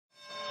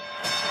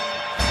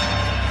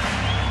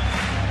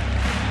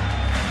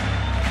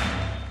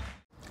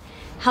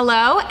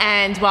Hello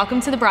and welcome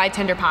to the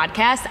Bridetender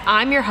podcast.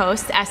 I'm your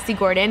host, Estee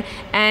Gordon,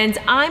 and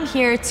I'm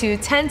here to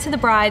tend to the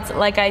brides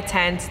like I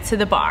tend to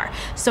the bar.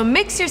 So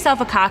mix yourself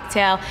a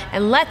cocktail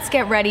and let's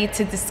get ready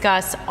to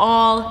discuss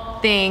all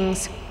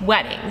things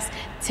weddings.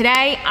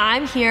 Today,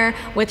 I'm here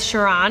with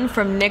Shiran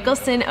from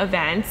Nicholson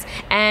Events,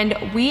 and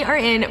we are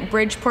in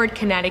Bridgeport,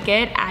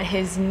 Connecticut at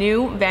his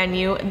new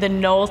venue, the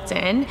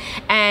Knowlton,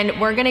 and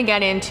we're gonna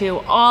get into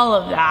all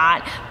of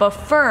that. But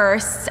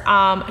first,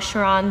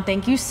 Shiran,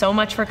 thank you so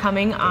much for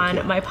coming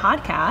on my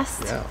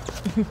podcast.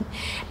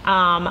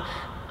 Yeah.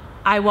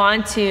 I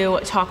want to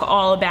talk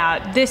all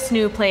about this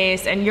new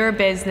place and your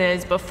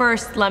business, but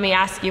first let me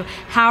ask you,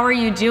 how are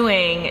you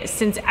doing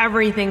since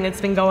everything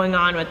that's been going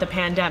on with the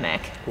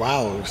pandemic?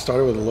 Wow, we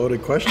started with a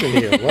loaded question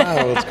here.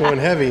 Wow, it's going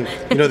heavy.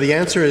 You know, the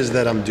answer is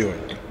that I'm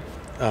doing.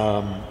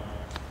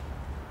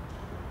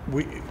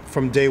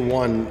 From day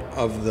one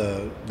of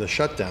the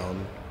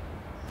shutdown,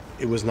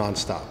 it was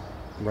nonstop,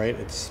 right?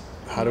 It's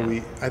how do we,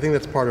 I think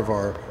that's part of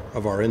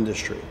our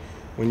industry.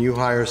 When you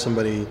hire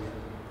somebody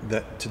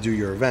to do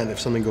your event, if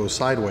something goes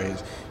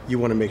sideways, you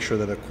want to make sure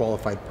that a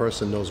qualified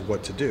person knows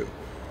what to do.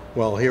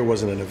 Well, here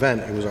wasn't an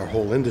event, it was our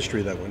whole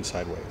industry that went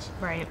sideways.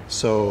 Right.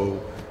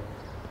 So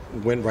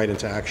went right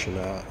into action.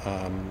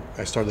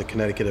 I started the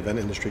Connecticut Event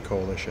Industry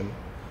Coalition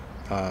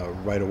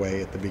right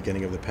away at the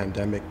beginning of the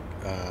pandemic,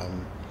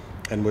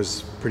 and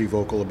was pretty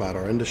vocal about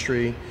our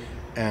industry.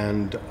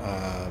 And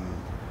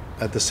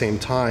at the same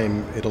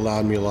time, it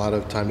allowed me a lot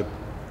of time to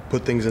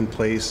put things in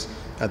place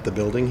at the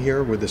building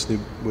here with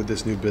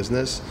this new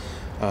business,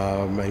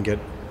 and get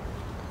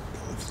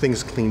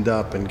things cleaned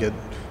up and get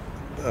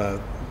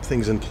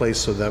things in place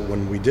so that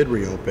when we did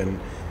reopen,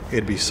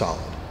 it'd be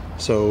solid.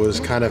 So it was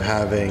kind of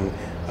having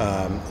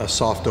a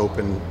soft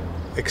open,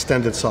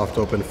 extended soft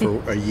open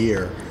for a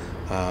year.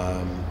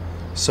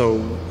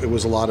 So it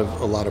was a lot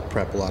of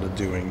prep, a lot of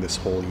doing this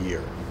whole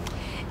year.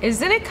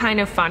 Isn't it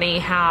kind of funny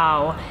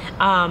how,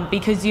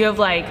 because you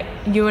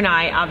and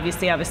I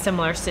obviously have a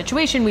similar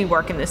situation, we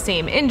work in the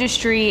same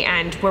industry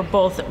and we're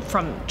both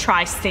from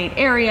tri-state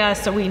area,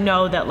 so we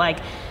know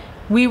that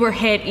we were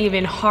hit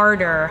even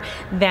harder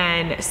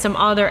than some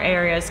other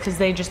areas because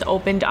they just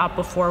opened up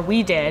before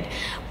we did.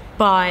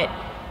 But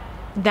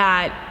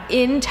that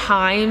in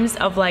times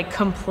of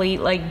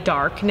complete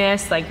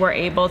darkness, we're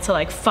able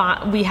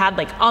to we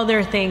had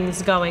other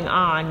things going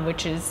on,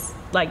 which is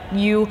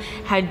you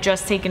had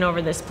just taken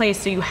over this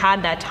place, so you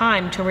had that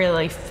time to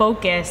really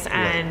focus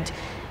and,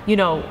 you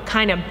know,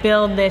 kind of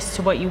build this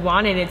to what you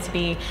wanted it to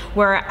be,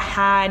 where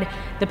had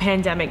the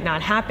pandemic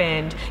not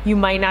happened, you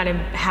might not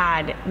have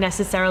had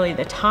necessarily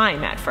the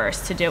time at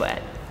first to do it.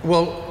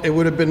 Well, it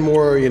would have been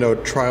more, you know,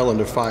 trial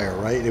under fire,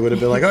 right? It would have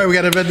been like, all right, we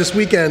got an event this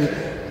weekend,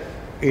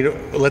 you know,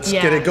 let's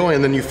get it going,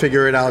 and then you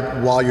figure it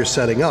out while you're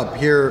setting up.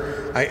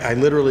 Here,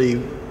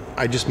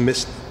 I just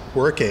missed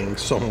working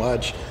so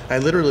much. I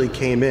literally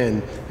came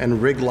in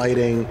and rigged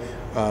lighting,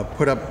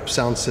 put up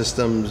sound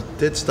systems,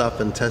 did stuff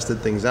and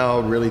tested things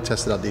out, really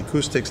tested out the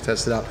acoustics,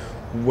 tested out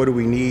what do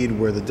we need,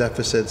 where the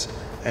deficits,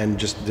 and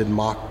just did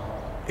mock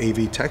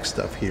AV tech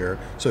stuff here,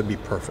 so it'd be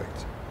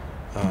perfect.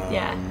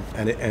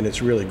 And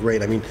it's really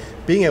great. I mean,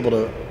 being able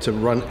to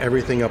run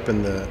everything up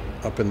in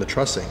the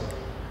trussing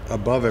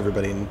above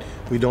everybody, and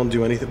we don't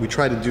do anything, we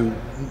try to do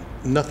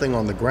nothing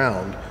on the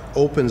ground,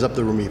 opens up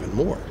the room even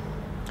more.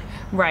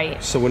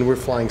 Right. So when we're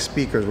flying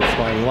speakers, we're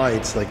flying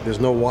lights, there's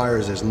no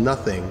wires, there's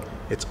nothing,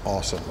 it's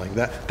awesome.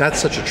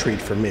 That's such a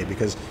treat for me,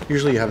 because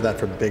usually you have that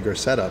for bigger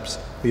setups,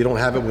 but you don't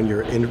have it when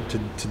you're in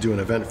to do an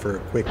event for a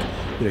quick,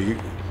 you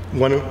know,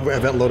 one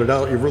event loaded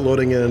out, you're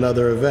loading in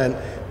another event,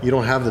 you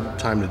don't have the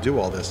time to do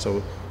all this.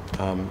 So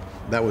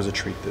that was a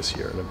treat this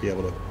year, to be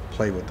able to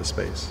play with the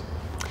space.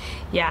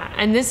 Yeah,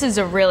 and this is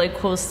a really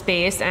cool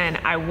space, and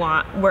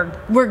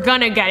we're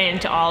gonna get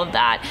into all of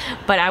that,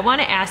 but I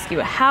want to ask you,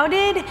 how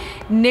did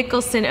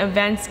Nicholson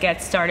Events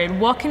get started?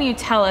 What can you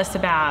tell us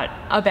about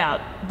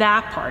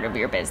that part of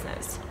your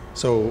business?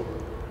 So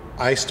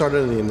I started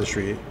in the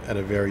industry at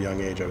a very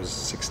young age. I was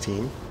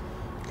 16,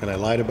 and I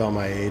lied about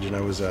my age, and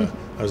I was a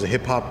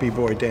hip hop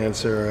b-boy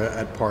dancer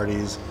at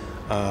parties,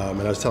 and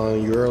I was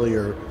telling you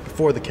earlier,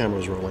 before the camera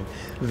was rolling,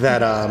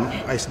 that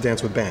I used to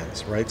dance with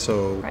bands, right?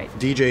 So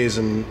DJs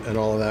and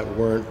all of that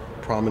weren't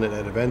prominent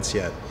at events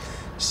yet.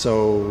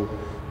 So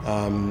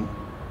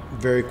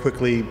very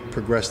quickly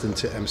progressed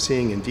into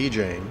emceeing and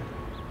DJing.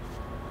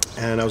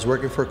 And I was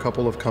working for a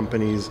couple of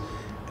companies,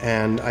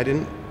 and I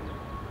didn't,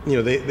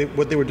 you know,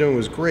 what they were doing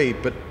was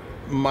great, but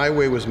my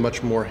way was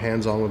much more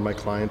hands-on with my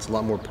clients, a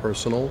lot more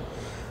personal.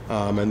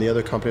 And the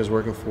other company I was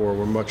working for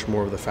were much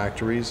more of the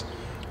factories,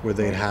 where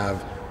they'd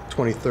have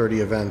 20,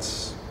 30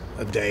 events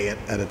a day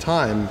at a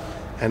time.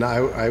 And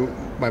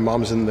my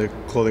mom's in the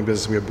clothing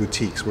business. We have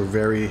boutiques. We're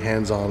very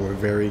hands-on. We're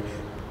very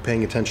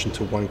paying attention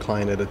to one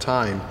client at a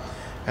time.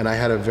 And I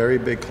had a very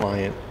big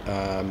client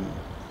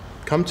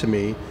come to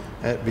me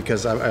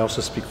because I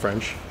also speak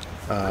French.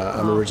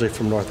 I'm originally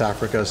from North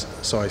Africa,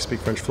 so I speak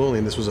French fluently,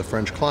 and this was a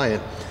French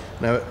client.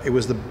 Now, it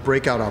was the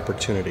breakout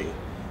opportunity.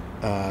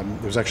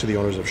 It was actually the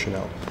owners of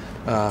Chanel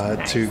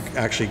to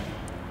actually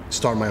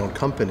start my own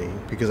company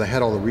because I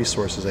had all the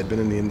resources. I'd been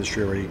in the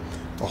industry already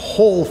a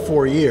whole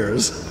 4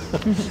 years.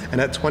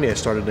 And at 20, I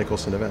started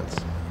Nicholson Events.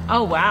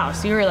 Oh, wow.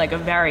 So you were like a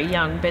very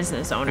young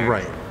business owner.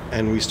 Right.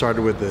 And we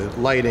started with the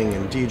lighting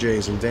and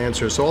DJs and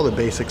dancers, so all the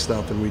basic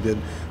stuff, and we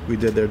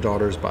did their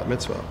daughter's bat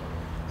mitzvah.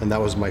 And that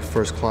was my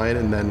first client,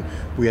 and then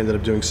we ended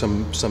up doing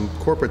some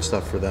corporate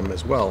stuff for them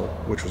as well,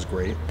 which was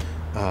great.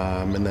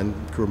 And then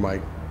grew my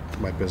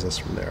business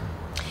from there.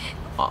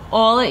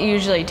 All it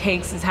usually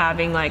takes is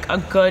having like a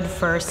good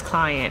first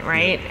client,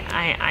 right?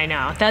 Yeah. I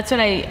know. That's what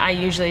I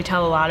usually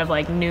tell a lot of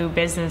like new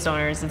business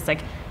owners. It's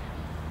like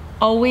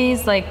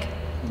always like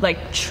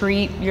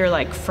treat your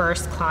like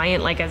first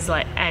client like as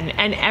like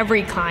and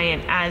every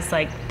client as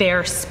like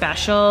they're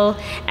special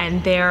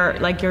and they're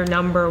like your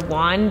number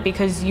one,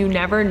 because you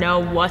never know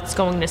what's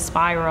going to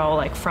spiral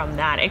like from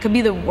that. It could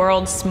be the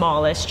world's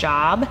smallest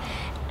job,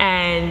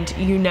 and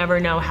you never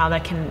know how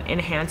that can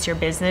enhance your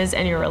business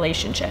and your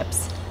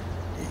relationships.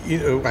 You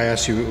know, I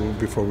asked you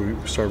before we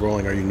started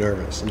rolling, are you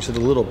nervous? And you said a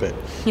little bit.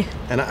 Yeah.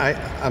 And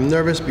I'm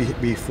nervous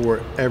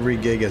before every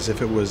gig as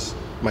if it was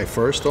my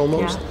first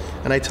almost. Yeah.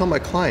 And I tell my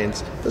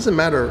clients, it doesn't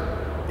matter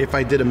if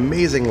I did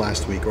amazing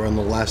last week or on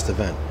the last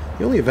event.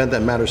 The only event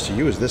that matters to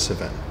you is this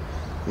event.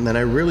 And then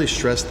I really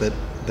stress that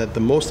the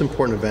most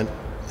important event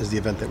is the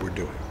event that we're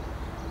doing.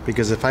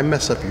 Because if I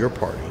mess up your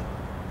party,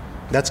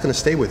 that's going to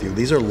stay with you.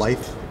 These are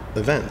life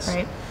events.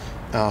 Right.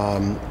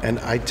 And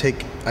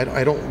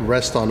I don't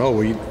rest on,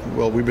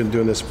 we've been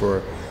doing this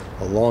for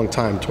a long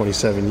time,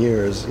 27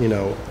 years. You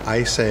know,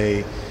 I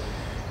say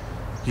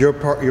your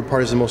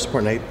part is the most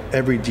important.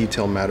 Every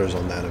detail matters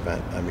on that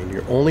event. I mean,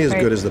 you're only as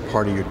good as the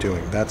party you're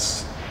doing.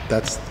 That's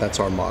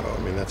our motto. I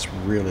mean, that's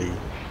really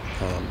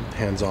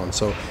hands-on.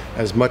 So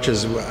as much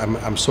as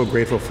I'm so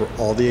grateful for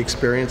all the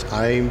experience,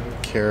 I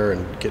care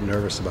and get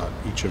nervous about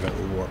each event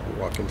we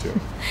walk into.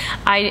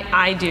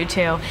 I do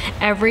too.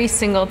 Every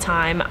single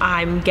time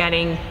I'm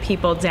getting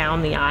people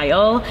down the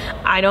aisle,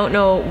 I don't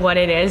know what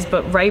it is,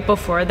 but right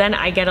before then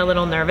I get a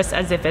little nervous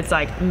as if it's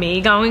like me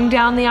going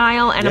down the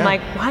aisle, and I'm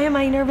like, why am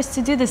I nervous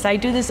to do this? I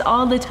do this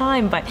all the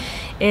time. But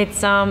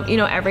it's you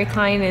know, every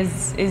client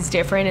is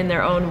different in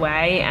their own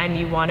way, and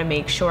you want to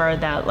make sure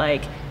that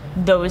like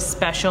those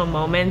special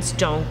moments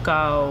don't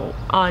go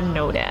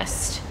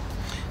unnoticed.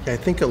 Yeah, I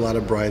think a lot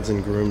of brides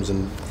and grooms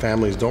and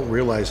families don't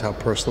realize how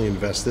personally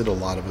invested a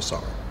lot of us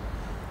are.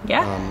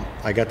 Yeah.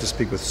 I got to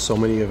speak with so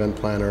many event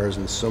planners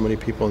and so many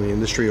people in the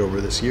industry over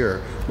this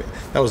year.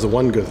 That was the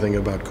one good thing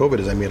about COVID,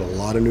 is I made a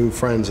lot of new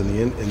friends in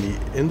the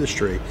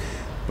industry,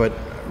 but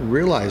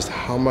realized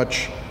how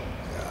much,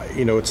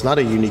 you know, it's not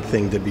a unique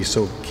thing to be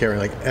so caring.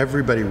 Like,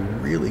 everybody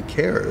really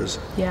cares.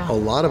 Yeah. A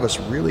lot of us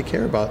really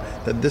care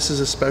about that. This is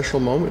a special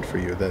moment for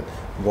you, that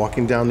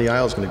walking down the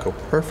aisle is going to go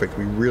perfect.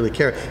 We really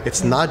care.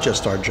 It's not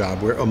just our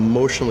job. We're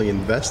emotionally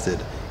invested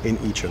in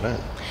each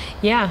event.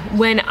 Yeah.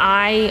 When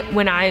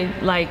I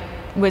like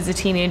was a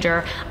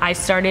teenager, I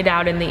started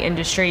out in the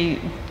industry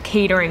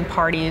catering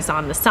parties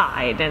on the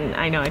side, and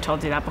I know I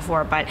told you that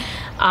before, but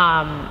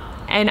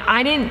and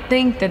I didn't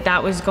think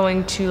that was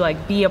going to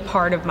like be a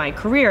part of my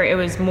career. It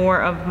was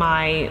more of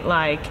my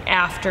like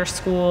after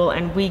school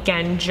and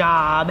weekend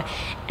job,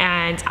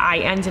 and I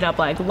ended up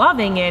like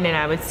loving it. And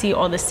I would see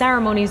all the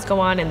ceremonies go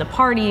on and the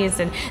parties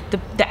and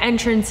the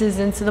entrances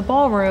into the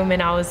ballroom,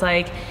 and I was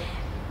like,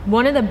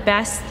 one of the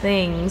best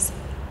things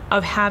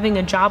of having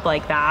a job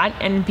like that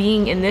and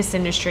being in this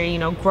industry, you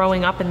know,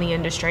 growing up in the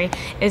industry,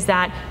 is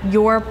that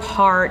you're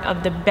part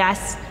of the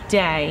best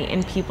day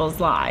in people's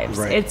lives.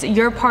 Right.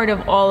 You're part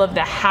of all of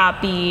the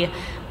happy,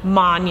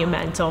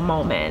 monumental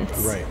moments.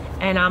 Right.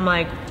 And I'm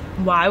like,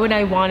 why would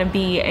I want to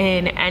be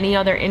in any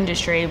other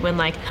industry when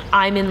like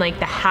I'm in like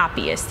the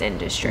happiest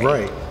industry?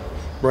 Right.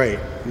 Right.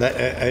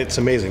 It's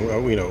amazing.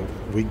 You know,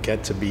 we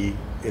get to be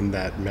in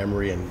that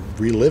memory and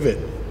relive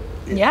it.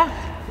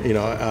 Yeah. You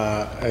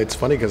know, it's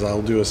funny because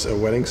I'll do a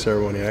wedding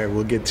ceremony. I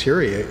will get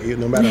teary,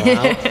 no matter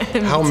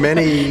how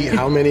many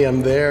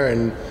I'm there,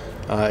 and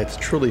it's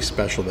truly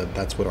special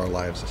that's what our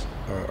lives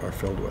are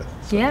filled with.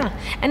 So. Yeah,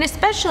 and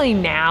especially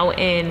now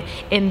in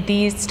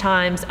these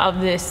times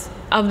of this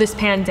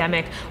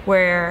pandemic,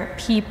 where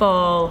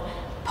people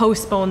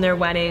postponed their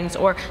weddings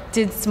or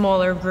did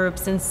smaller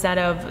groups instead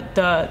of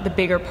the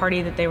bigger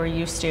party that they were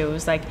used to. It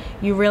was like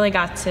you really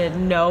got to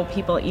know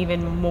people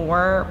even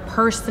more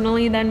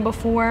personally than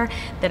before,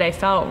 that I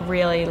felt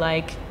really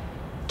like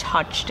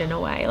touched in a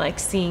way, like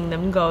seeing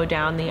them go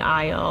down the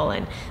aisle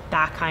and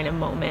that kind of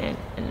moment.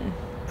 And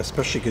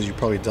especially because you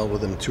probably dealt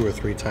with them 2 or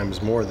 3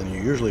 times more than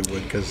you usually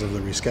would because of the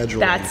rescheduling.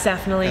 That's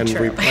definitely and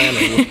true.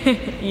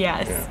 Replanning.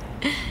 Yes.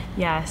 Yeah.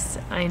 Yes,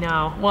 I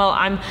know. Well,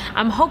 I'm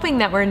hoping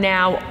that we're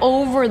now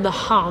over the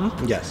hump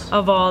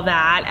of all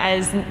that,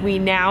 as we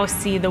now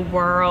see the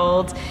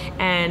world,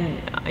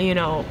 and you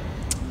know,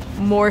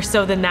 more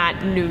so than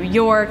that, New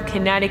York,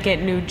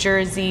 Connecticut, New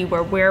Jersey,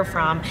 where we're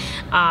from,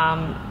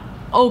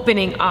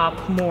 opening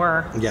up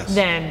more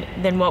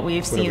than what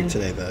we've seen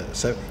today.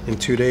 In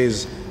 2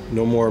 days,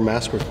 no more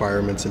mask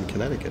requirements in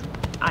Connecticut.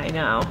 I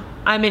know.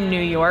 I'm in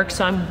New York,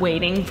 so I'm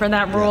waiting for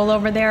that role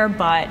over there,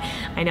 but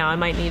I know I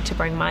might need to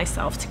bring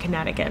myself to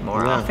Connecticut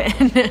more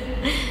often.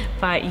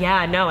 But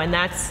yeah, no, and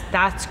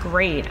that's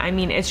great. I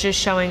mean, it's just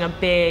showing a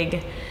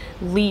big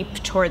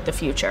leap toward the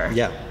future.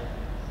 Yeah.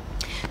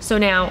 So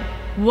now,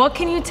 what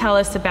can you tell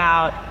us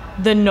about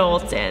the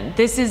Knowlton?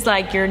 This is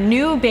like your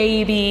new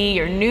baby,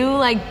 your new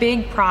like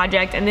big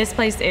project, and this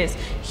place is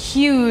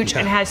huge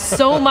and has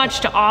so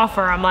much to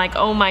offer. I'm like,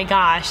 oh my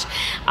gosh.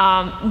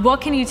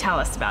 What can you tell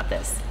us about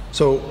this?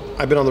 So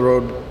I've been on the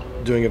road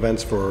doing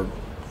events for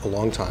a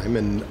long time,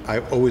 and I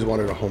always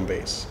wanted a home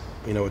base.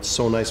 You know, it's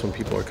so nice when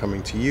people are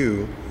coming to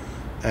you,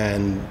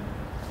 and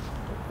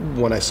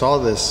when I saw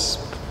this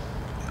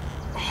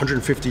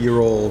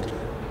 150-year-old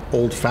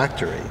old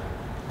factory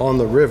on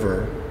the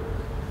river,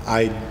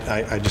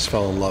 I just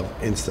fell in love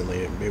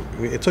instantly.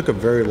 It took a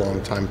very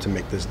long time to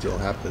make this deal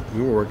happen.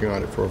 We were working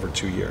on it for over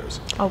 2 years.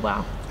 Oh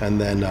wow! And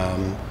then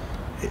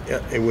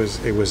it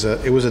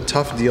was a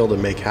tough deal to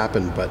make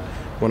happen. But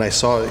when I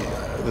saw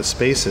the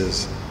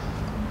spaces,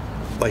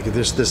 like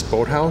this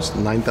boathouse,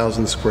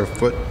 9,000 square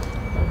foot,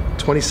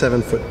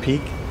 27-foot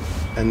peak,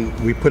 and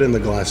we put in the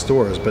glass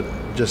doors, but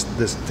just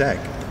this deck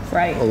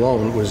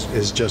alone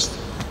is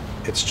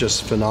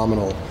just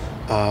phenomenal.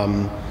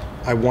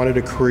 I wanted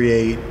to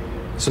create.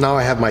 So now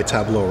I have my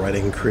tableau, right? I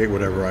can create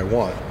whatever I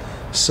want.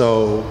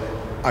 So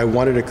I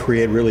wanted to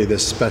create really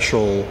this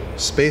special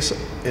space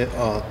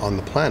on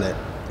the planet.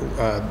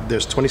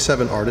 There's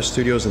 27 artist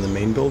studios in the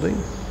main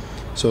building.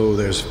 So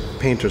there's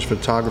painters,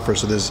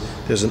 photographers. So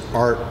there's an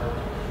art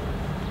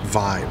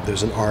vibe.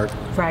 There's an art.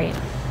 Right.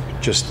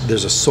 Just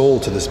there's a soul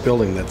to this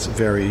building that's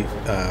very,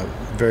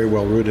 very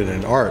well rooted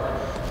in art.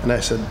 And I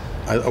said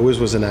I always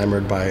was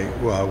enamored by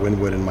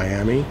Wynwood in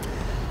Miami,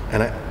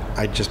 and I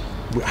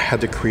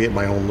had to create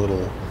my own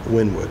little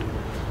Wynwood.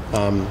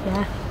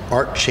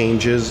 Art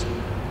changes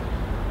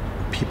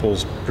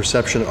people's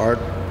perception. Art,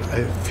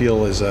 I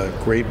feel, is a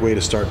great way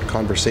to start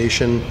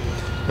conversation.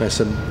 And I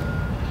said,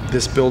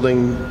 this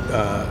building,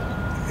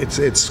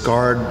 it's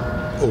scarred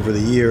over the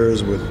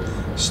years with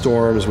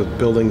storms, with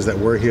buildings that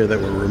were here that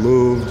were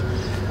removed,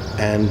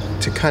 and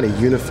to kind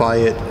of unify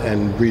it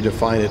and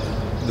redefine it,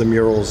 the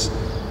murals,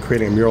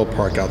 creating a mural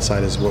park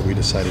outside is what we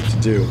decided to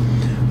do.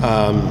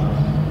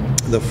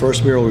 The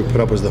first mural we put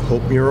up was the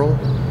Hope mural,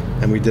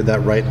 and we did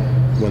that right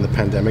when the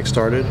pandemic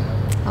started.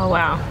 Oh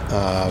wow!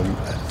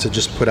 To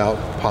just put out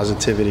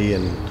positivity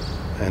and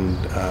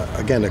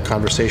again, a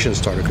conversation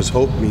started, because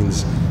hope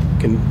means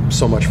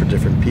so much for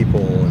different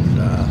people,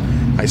 and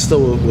I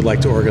still would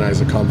like to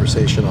organize a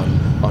conversation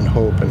on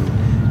hope,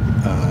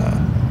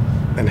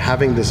 and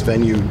having this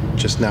venue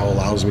just now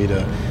allows me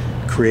to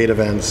create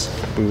events.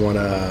 We want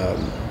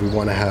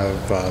to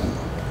have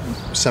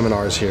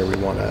seminars here. We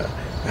want to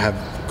have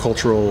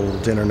cultural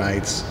dinner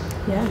nights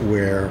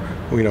where,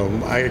 you know,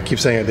 I keep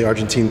saying it, the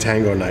Argentine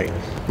tango night.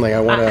 Like I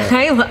want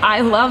to.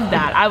 I love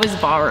that. I was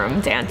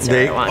ballroom dancer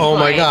at one point.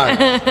 My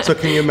God! So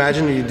can you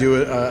imagine you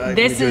do a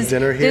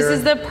dinner here? This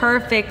is the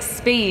perfect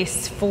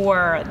space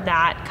for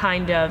that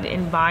kind of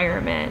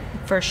environment,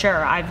 for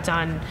sure.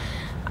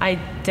 I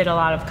did a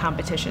lot of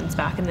competitions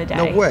back in the day.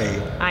 No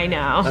way. I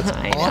know. That's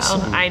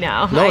awesome. I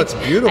know. No, it's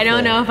beautiful. I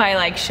don't know if I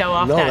like show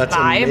off that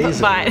vibe,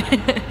 amazing.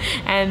 but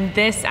and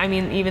this, I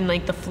mean, even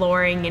like the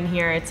flooring in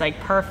here, it's like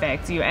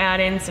perfect. You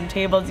add in some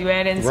tables, you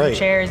add in some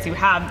chairs, you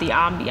have the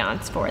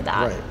ambiance for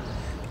that. Right.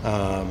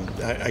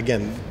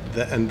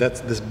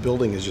 This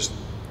building is just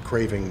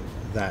craving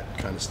that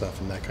kind of stuff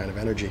and that kind of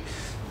energy.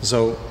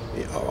 So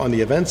on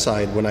the event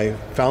side, when I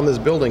found this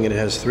building, it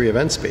has 3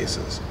 event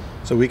spaces.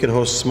 So we can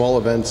host small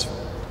events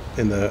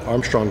in the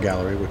Armstrong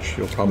Gallery, which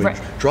you'll probably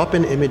drop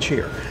in image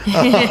here,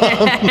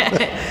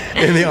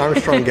 in the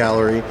Armstrong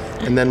Gallery.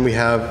 And then we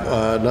have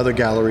another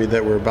gallery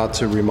that we're about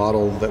to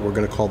remodel that we're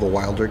going to call the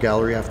Wilder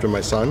Gallery after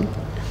my son.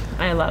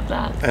 I love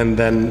that. And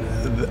then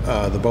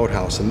the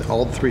boathouse, and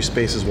all 3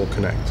 spaces will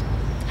connect.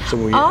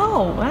 So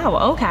oh,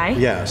 wow, okay.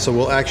 Yeah, so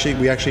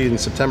we actually in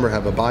September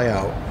have a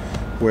buyout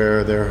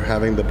where they're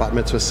having the bat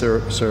mitzvah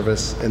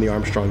service in the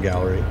Armstrong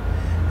Gallery,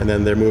 and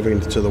then they're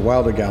moving to the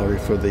Wilder Gallery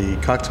for the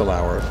cocktail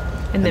hour.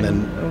 And then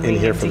in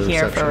here for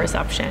the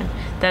reception.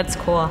 That's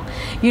cool.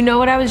 You know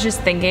what I was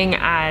just thinking,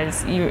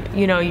 as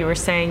you were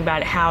saying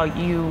about how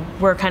you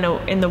were kind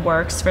of in the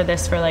works for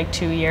this for like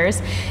 2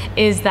 years,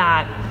 is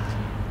that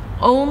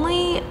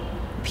only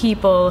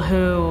people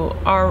who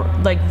are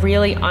like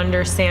really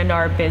understand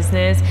our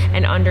business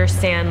and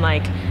understand,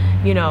 like,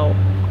 you know,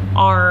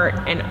 art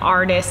and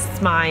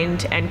artist's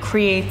mind and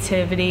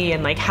creativity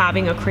and like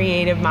having a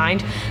creative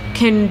mind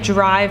can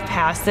drive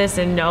past this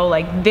and know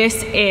like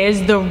this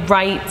is the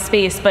right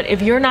space. But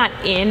if you're not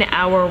in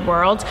our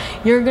world,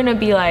 you're gonna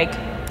be like,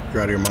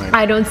 you're out of your mind.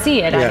 I don't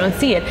see it. Yeah. I don't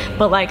see it.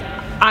 But like,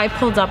 I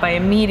pulled up, I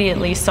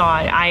immediately saw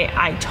it.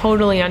 I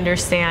totally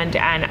understand,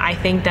 and I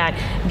think that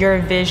your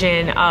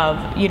vision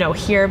of, you know,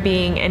 here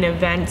being an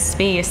event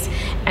space,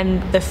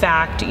 and the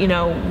fact, you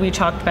know, we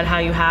talked about how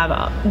you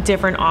have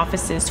different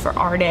offices for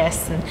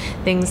artists and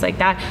things like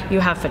that. You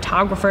have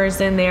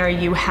photographers in there,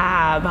 you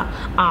have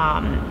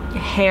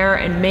hair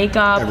and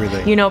makeup,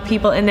 everything. You know,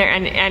 people in there,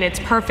 and it's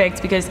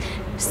perfect because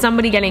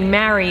somebody getting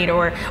married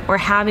or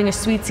having a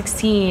sweet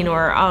 16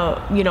 or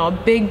you know, a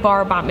big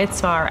bar bat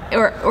mitzvah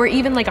or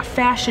even like a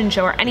fashion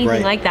show or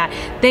anything like that,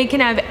 they can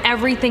have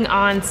everything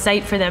on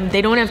site for them.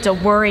 They don't have to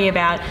worry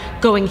about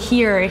going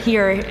here,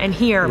 and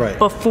here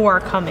before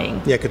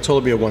coming. Yeah, it could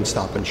totally be a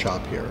one-stop and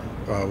shop here.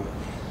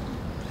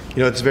 You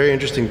know, it's very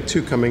interesting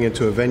too, coming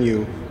into a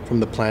venue from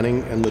the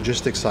planning and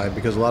logistics side,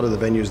 because a lot of the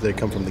venues, they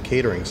come from the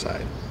catering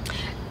side.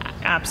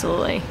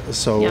 Absolutely.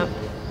 So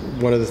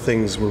one of the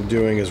things we're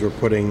doing is we're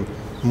putting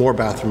more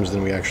bathrooms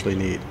than we actually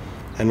need,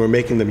 and we're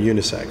making them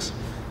unisex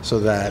so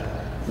that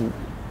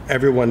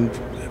everyone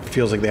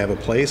feels like they have a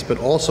place. But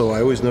also,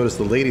 I always notice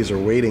the ladies are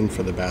waiting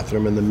for the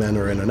bathroom and the men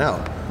are in and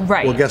out.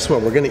 Right. Well, guess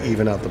what? We're going to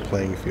even out the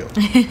playing field.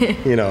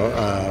 You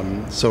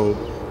know, so,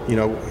 you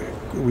know,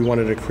 we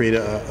wanted to create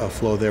a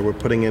flow there. We're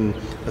putting in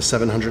a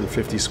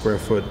 750 square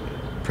foot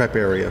prep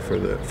area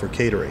for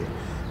catering,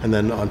 and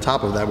then on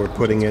top of that, we're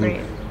putting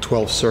in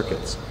 12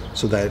 circuits,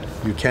 so that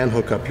you can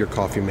hook up your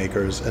coffee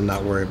makers and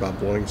not worry about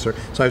blowing. So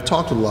I've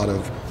talked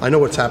to I know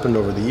what's happened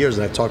over the years,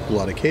 and I've talked to a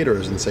lot of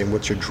caterers and saying,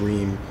 what's your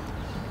dream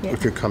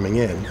if you're coming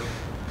in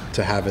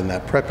to have in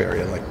that prep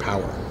area, like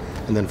power?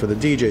 And then for the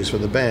DJs, for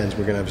the bands,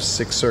 we're gonna have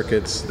 6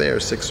 circuits there,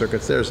 6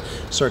 circuits there,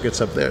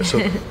 circuits up there. So,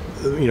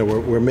 you know,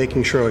 we're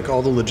making sure like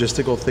all the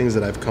logistical things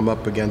that I've come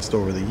up against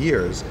over the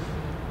years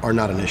are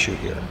not an issue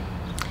here.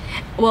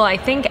 Well, I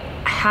think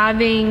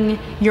having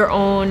your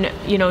own,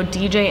 you know,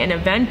 DJ and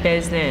event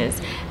business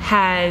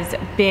has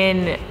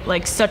been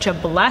like such a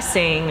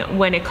blessing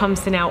when it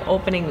comes to now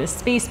opening this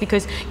space,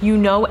 because you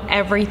know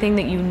everything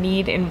that you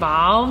need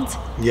involved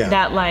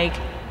that like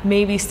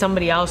maybe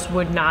somebody else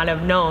would not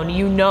have known.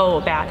 You know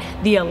about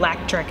the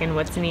electric and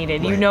what's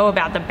needed. You know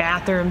about the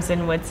bathrooms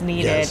and what's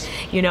needed.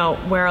 You know,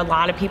 where a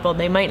lot of people,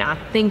 they might not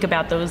think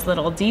about those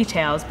little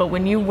details, but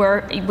when you've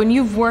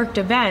worked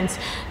events,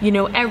 you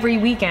know, every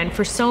weekend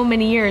for so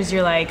many years,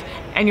 you're like,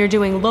 and you're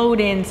doing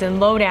load-ins and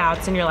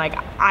load-outs, and you're like,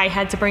 I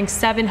had to bring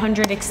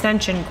 700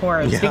 extension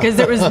cords because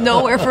there was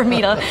nowhere for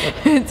me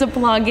to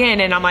plug in,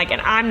 and I'm like,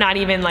 and I'm not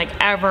even like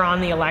ever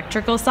on the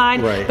electrical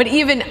side, but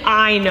even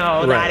I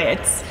know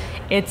that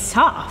it's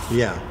tough.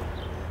 Yeah,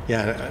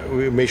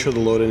 we make sure the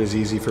load-in is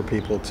easy for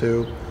people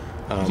too.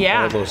 All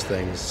those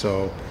things.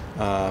 So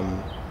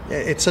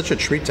it's such a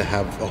treat to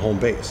have a home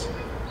base.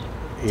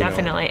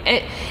 Definitely.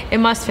 It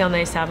must feel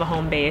nice to have a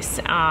home base.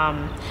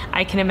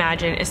 I can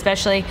imagine,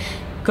 especially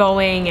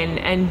going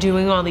and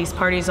doing all these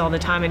parties all the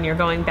time, and you're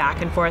going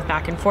back and forth,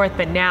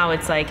 but now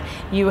it's like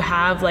you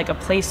have like a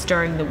place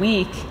during the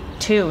week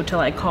too to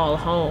like call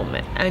home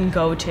and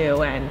go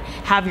to, and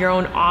have your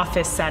own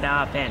office set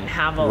up and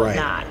have all of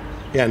that.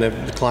 Yeah, and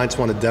if the clients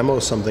want to demo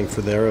something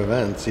for their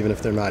events, even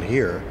if they're not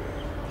here,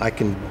 I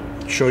can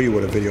show you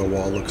what a video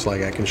wall looks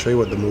like. I can show you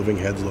what the moving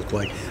heads look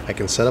like. I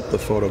can set up the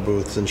photo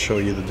booths and show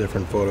you the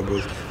different photo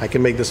booths. I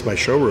can make this my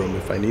showroom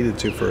if I needed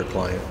to for a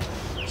client.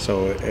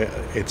 So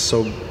it's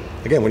so,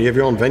 again, when you have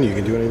your own venue, you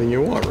can do anything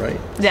you want, right?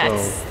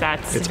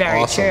 That's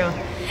very true.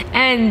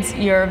 And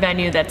you're a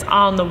venue that's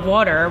on the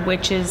water,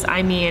 which is,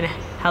 I mean,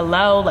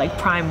 hello, like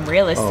prime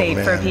real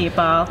estate for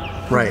people.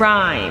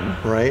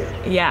 Prime. Right?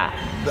 Yeah.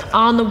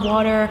 On the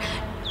water,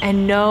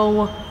 and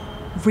no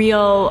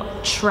real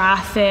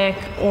traffic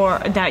or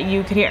that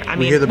you could hear. I mean,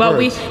 we hear the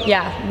birds.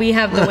 We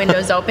have the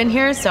windows open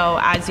here, so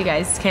as you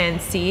guys can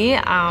see,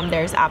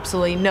 there's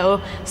absolutely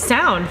no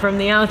sound from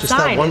the outside. Just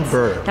that one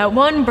bird. That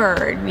one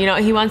bird. You know,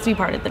 he wants to be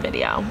part of the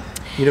video.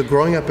 You know,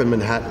 growing up in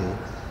Manhattan,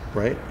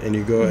 right, and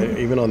you go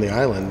even on the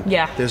island,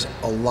 there's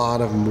a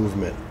lot of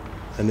movement,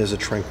 and there's a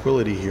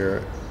tranquility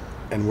here,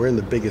 and we're in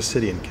the biggest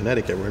city in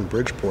Connecticut. We're in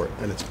Bridgeport,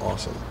 and it's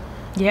awesome.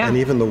 Yeah. And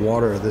even the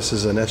water, this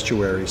is an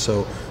estuary,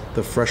 so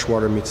the fresh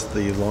water meets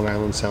the Long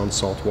Island Sound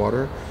salt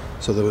water,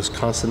 so there was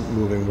constant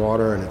moving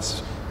water, and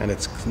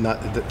it's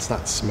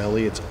not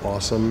smelly. It's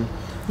awesome.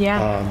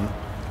 Yeah.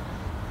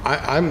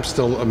 I'm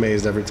still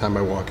amazed every time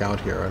I walk out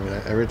here. I mean,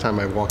 every time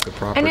I walk the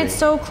property. And it's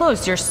so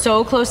close. You're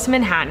so close to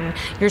Manhattan.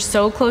 You're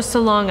so close to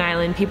Long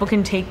Island. People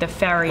can take the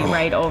ferry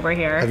right over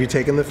here. Have you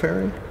taken the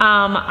ferry?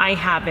 I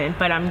haven't,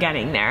 but I'm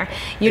getting there.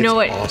 You know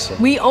what? Awesome.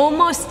 We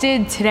almost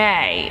did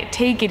today.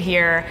 Take it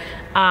here.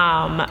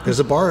 There's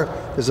a bar.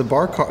 There's a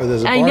bar car.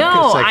 There's a bar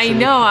I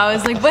know. I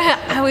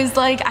was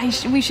like,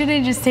 we should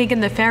have just taken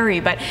the ferry.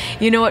 But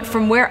you know what?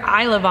 From where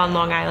I live on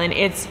Long Island,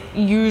 it's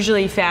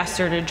usually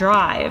faster to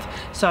drive.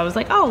 So I was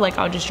like,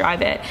 I'll just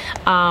drive it.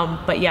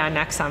 But yeah,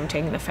 next time I'm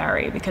taking the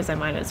ferry because I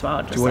might as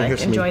well just like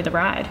enjoy the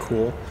ride.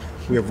 Cool.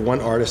 We have one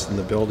artist in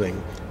the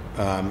building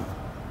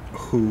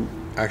who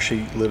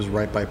actually lives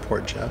right by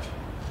Port Jeff,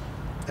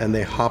 and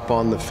they hop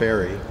on the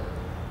ferry.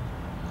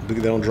 They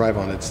don't drive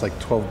on it. It's like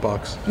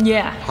 $12.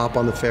 Yeah. Hop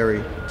on the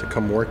ferry to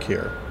come work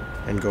here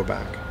and go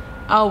back.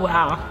 Oh,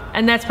 wow.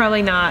 And that's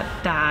probably not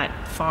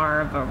that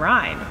far of a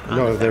ride.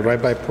 No, they're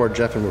right by Port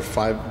Jeff, and we're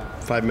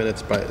five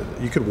minutes by.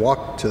 You could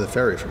walk to the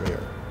ferry from here.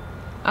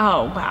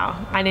 Oh,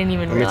 wow. I didn't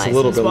even realize it's a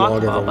little bit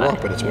longer walkable, of a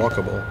walk, but it's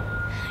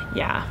walkable.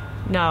 Yeah.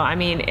 No, I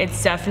mean,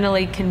 it's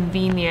definitely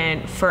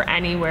convenient for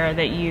anywhere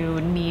that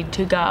you need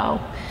to go.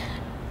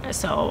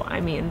 So, I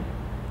mean...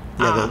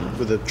 Yeah,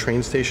 with the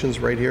train stations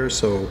right here,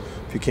 so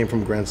if you came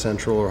from Grand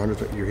Central or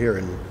 100th, you're here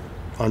in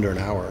under an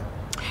hour.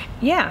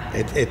 Yeah.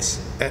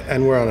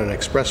 And we're on an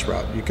express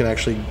route. You can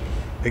actually...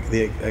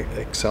 The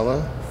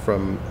Excella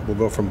will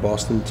go from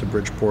Boston to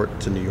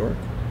Bridgeport to New York.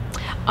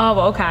 Oh,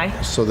 okay.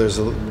 So there's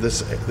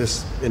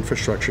this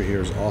infrastructure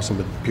here is awesome,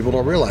 but people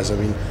don't realize. I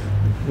mean,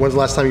 when's the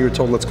last time you were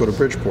told, let's go to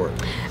Bridgeport?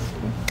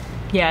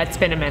 Yeah, it's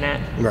been a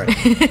minute.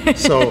 Right.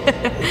 So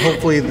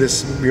hopefully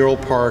this mural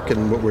park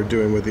and what we're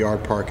doing with the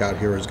art park out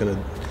here is going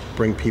to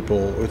bring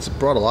people. It's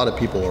brought a lot of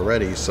people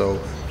already, so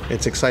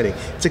it's exciting.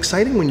 It's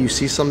exciting when you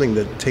see something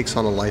that takes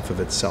on a life of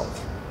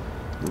itself.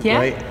 Yeah.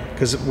 Right?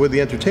 Because with the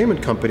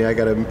entertainment company, I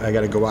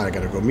gotta go out, I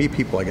gotta go meet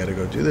people, I gotta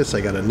go do this,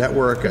 I gotta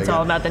network. It's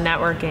all about the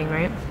networking,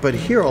 right? But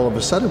here, all of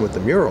a sudden, with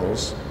the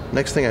murals,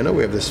 next thing I know,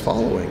 we have this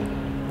following,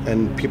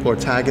 and people are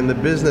tagging the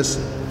business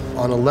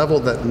on a level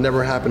that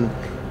never happened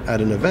at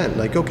an event.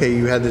 Like, okay,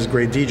 you had this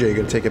great DJ, you're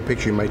gonna take a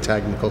picture, you might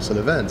tag Nicholson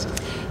Events.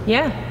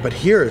 Yeah. But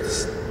here,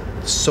 it's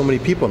so many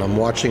people, and I'm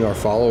watching our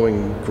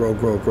following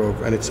grow,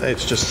 and it's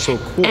just so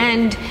cool.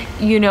 And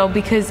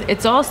because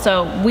it's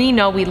also, we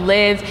know we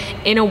live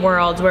in a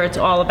world where it's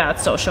all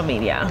about social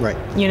media, right?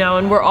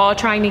 And we're all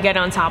trying to get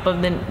on top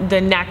of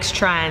the next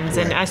trends,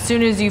 and as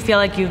soon as you feel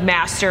like you've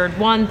mastered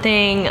one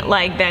thing,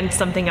 like then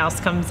something else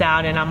comes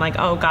out, and I'm like,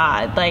 oh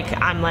God,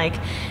 like I'm like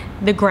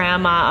the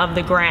grandma of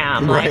the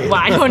gram. Like,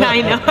 why don't I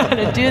know how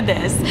to do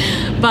this?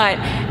 But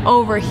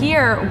over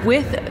here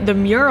with the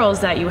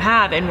murals that you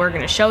have, and we're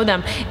going to show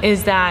them,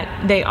 is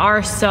that they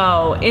are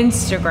so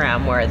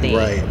Instagram worthy,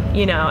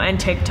 and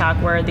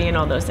TikTok worthy and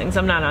all those things.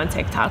 I'm not on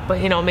TikTok,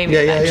 but maybe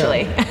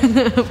eventually.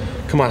 Yeah.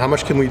 Come on, how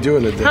much can we do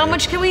in a day? How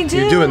much can we do?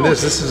 You're doing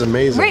this. This is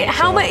amazing. Right?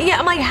 How much? Yeah.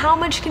 I'm like, how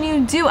much can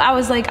you do? I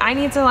was like, I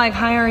need to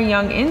hire a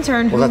young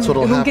intern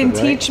who can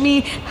teach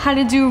me how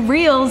to do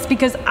reels,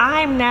 because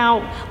I'm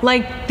now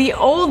like the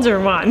older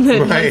one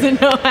that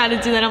doesn't know how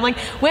to do that. I'm like,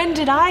 when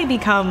did I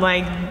become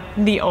like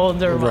the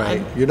older one?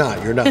 Right. You're not.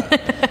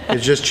 It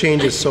just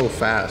changes so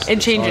fast. It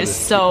changes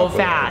so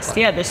fast.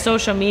 Yeah. The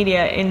social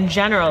media in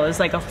general is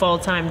like a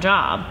full-time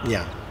job.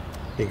 Yeah.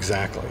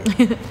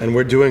 Exactly. And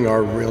we're doing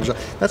our real job.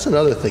 That's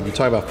another thing. You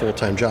talk about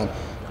full-time job.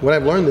 What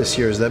I've learned this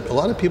year is that a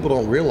lot of people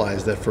don't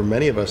realize that for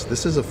many of us,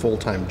 this is a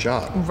full-time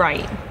job.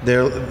 Right.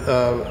 There,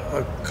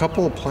 a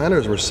couple of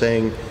planners were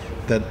saying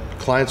that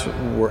clients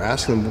were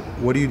asking them,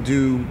 what do you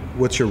do?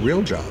 What's your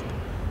real job?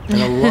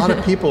 And a lot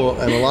of people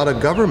and a lot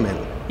of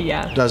government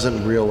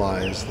doesn't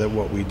realize that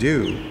what we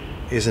do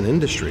is an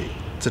industry.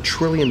 It's $1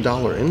 trillion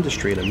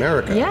industry in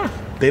America. Yeah.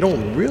 They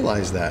don't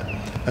realize that.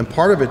 And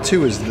part of it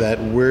too is that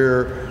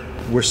we're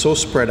so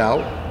spread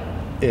out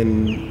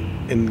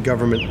in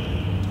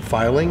government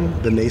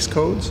filing, the NACE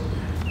codes,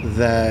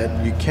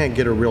 that you can't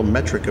get a real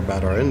metric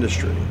about our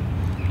industry.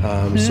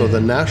 So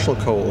the National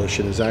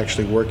Coalition is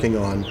actually working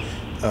on,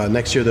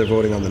 next year they're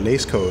voting on the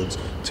NACE codes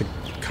to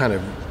kind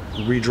of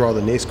redraw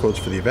the NACE codes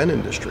for the event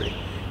industry.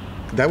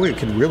 That way we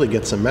can really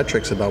get some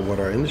metrics about what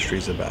our industry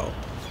is about.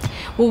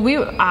 Well, we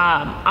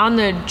on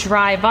the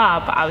drive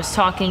up, I was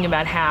talking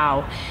about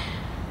how,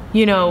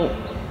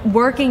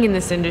 working in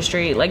this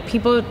industry, like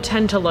people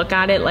tend to look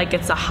at it like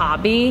it's a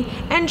hobby.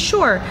 And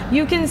sure,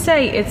 you can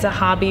say it's a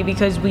hobby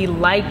because we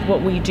like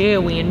what we do,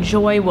 we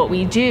enjoy what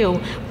we do,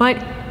 but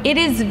it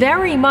is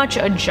very much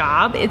a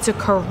job. It's a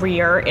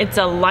career. It's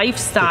a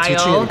lifestyle. They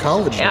teach you in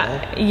college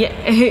now. Yeah,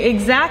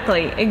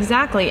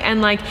 exactly.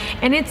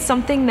 And it's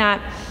something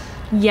that,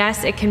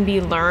 yes, it can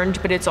be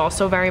learned, but it's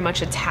also very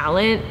much a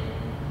talent.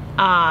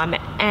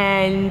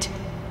 And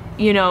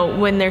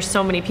when there's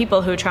so many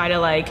people who try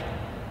to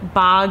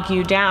bog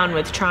you down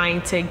with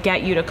trying to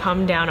get you to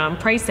come down on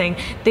pricing,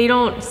 they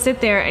don't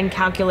sit there and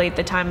calculate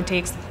the time it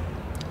takes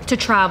to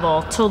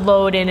travel, to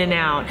load in and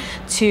out,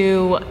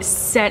 to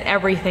set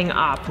everything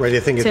up. Right, I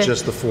think it's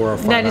just the 4 or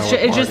 5 hours.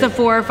 It's just the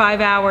 4 or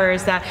 5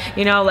 hours that,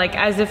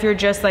 as if you're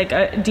just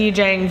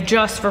DJing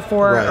just for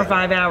 4 or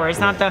 5 hours,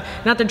 not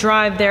the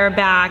drive there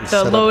back,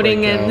 the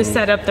loading and the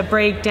setup, the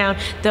breakdown,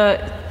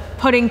 the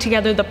putting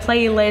together the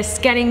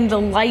playlist, getting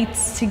the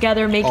lights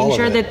together, making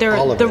sure that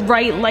they're the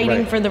right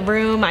lighting for the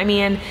room. I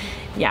mean,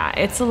 yeah,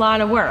 it's a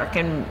lot of work.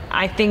 And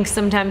I think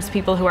sometimes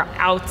people who are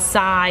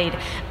outside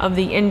of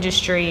the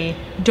industry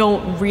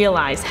don't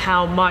realize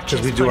how much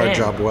because we do our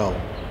job well.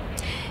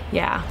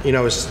 Yeah.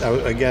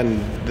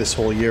 Again, this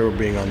whole year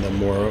being on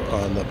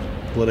the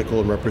political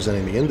and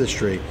representing the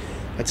industry,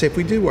 I'd say if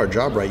we do our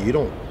job right, you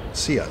don't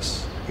see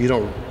us. You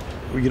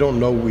don't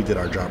know we did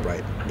our job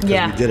right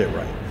because we did it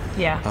right.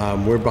 Yeah.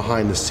 We're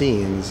behind the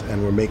scenes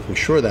and we're making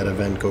sure that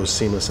event goes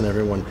seamless and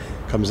everyone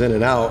comes in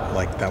and out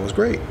like that was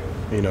great.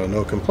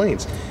 No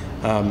complaints.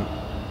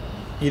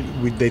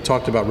 They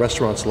talked about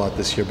restaurants a lot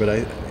this year, but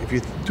if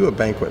if you do a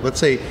banquet, let's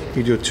say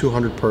you do a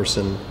 200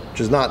 person,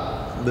 which is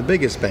not the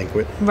biggest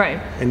banquet. Right.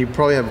 And you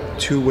probably have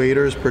 2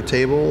 waiters per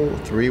table,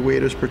 3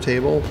 waiters per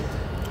table.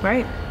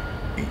 Right.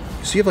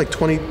 So you have like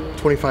 20,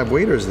 25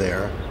 waiters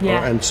there,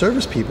 yeah. and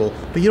service people,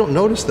 but you don't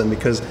notice them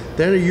because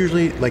they're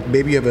usually like,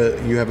 maybe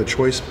you have a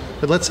choice,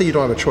 but let's say you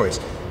don't have a choice.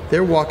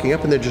 They're walking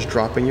up and they're just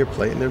dropping your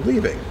plate and they're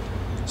leaving.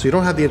 So you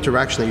don't have the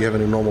interaction that you have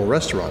in a normal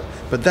restaurant.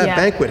 But that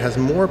banquet has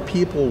more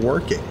people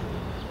working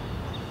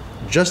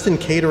just in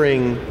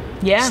catering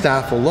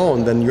staff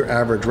alone than your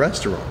average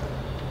restaurant.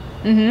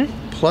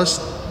 Plus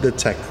the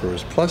tech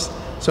crews,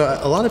 so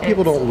a lot of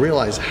people don't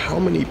realize how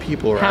many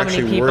people are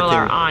actually working. How many people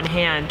are on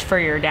hand for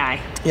your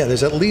day? Yeah,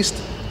 there's at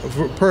least,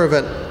 per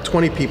event,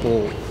 20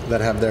 people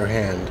that have their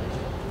hand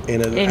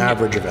in an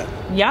average event.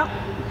 Yep.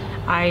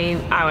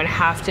 I would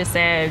have to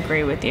say I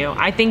agree with you.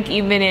 I think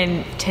even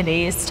in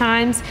today's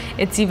times,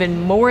 it's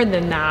even more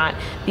than that,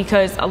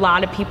 because a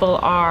lot of people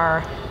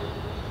are,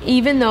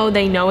 even though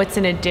they know it's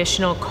an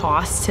additional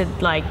cost to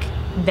like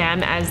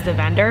them as the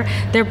vendor,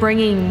 they're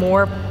bringing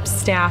more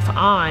staff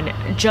on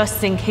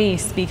just in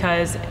case,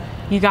 because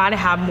you got to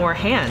have more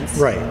hands.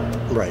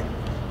 Right.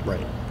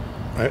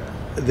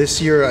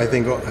 This year, I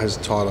think, has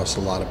taught us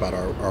a lot about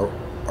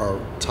our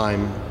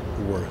time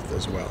worth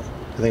as well.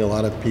 I think a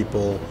lot of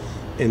people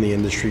in the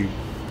industry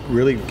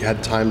really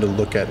had time to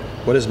look at,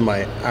 what does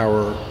my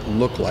hour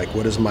look like?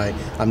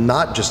 I'm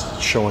not just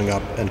showing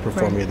up and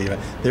performing at the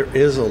event. There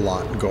is a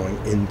lot going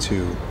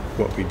into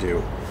what we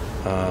do.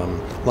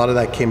 A lot of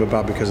that came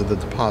about because of the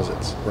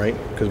deposits, right?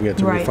 Because we had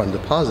to refund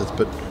deposits,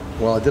 but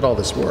I did all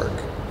this work.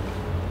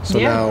 So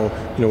now,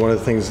 one of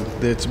the things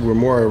we're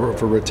more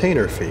of a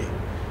retainer fee.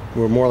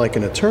 We're more like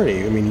an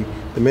attorney. I mean,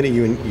 the minute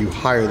you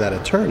hire that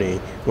attorney,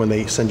 when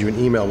they send you an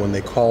email, when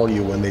they call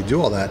you, when they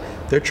do all that,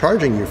 they're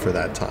charging you for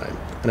that time.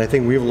 And I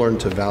think we've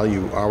learned to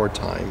value our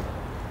time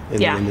in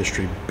the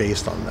industry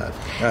based on that.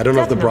 I don't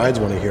know if the brides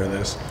want to hear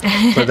this,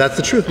 but that's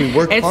the truth. We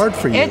work hard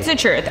for you. It's the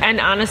truth.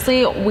 And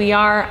honestly, we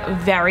are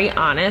very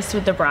honest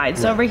with the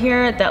brides over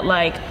here that,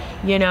 like,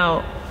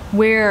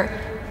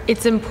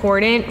 it's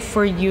important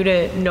for you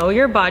to know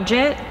your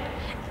budget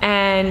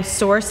and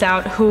source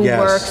out who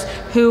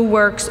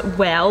works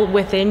well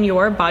within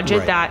your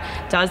budget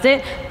that does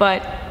it.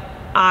 But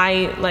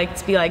I like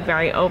to be like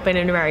very open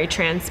and very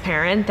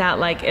transparent that,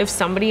 like, if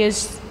somebody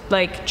is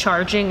like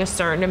charging a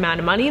certain amount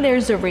of money,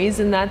 there's a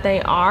reason that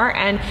they are,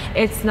 and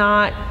it's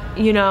not,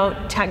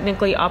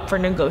 technically up for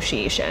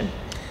negotiation.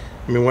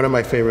 I mean, one of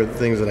my favorite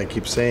things that I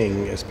keep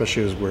saying,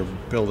 especially as we're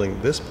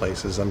building this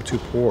place, is I'm too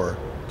poor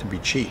to be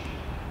cheap.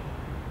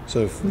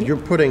 So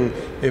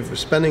if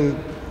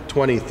spending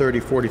 20, 30,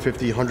 40,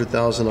 50,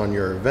 100,000 on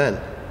your event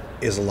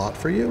is a lot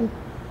for you,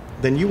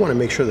 then you want to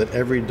make sure that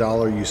every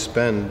dollar you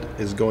spend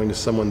is going to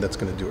someone that's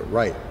going to do it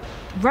right.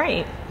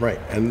 Right.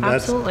 And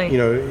that's, absolutely.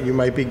 You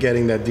might be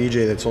getting that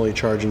DJ that's only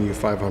charging you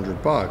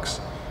 $500.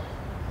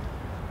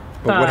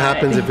 But what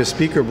happens if his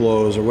speaker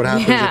blows, or what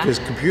happens if his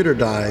computer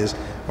dies,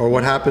 or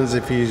what happens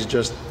if he's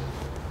just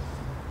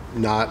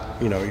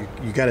not, you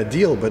got a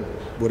deal, but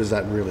what does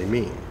that really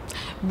mean?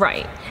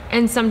 Right.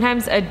 And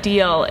sometimes a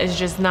deal is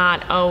just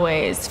not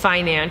always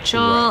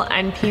financial,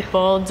 and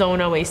people don't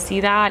always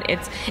see that.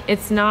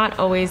 It's not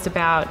always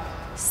about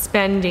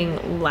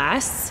spending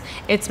less.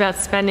 It's about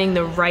spending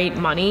the right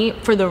money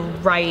for the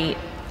right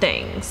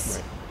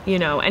things,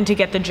 and to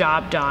get the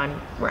job done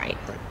right.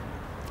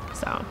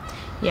 So,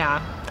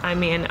 I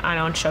mean, I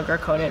don't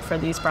sugarcoat it for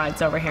these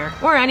brides over here,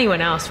 or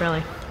anyone else,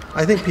 really.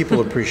 I think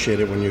people appreciate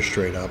it when you're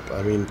straight up.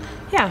 I mean,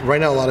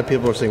 right now a lot of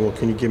people are saying, well,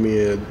 can you give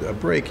me a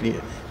break?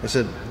 I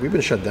said, we've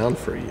been shut down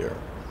for a year.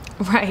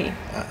 Right.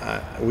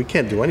 We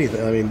can't do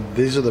anything. I mean,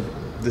 this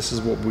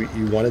is what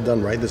you want it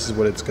done right. This is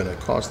what it's going to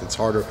cost. It's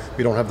harder.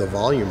 We don't have the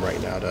volume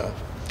right now to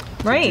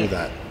do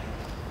that.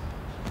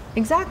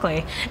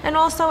 Exactly. And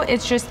also,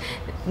 it's just,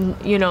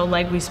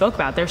 like we spoke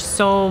about, there's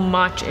so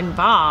much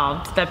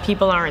involved that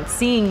people aren't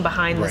seeing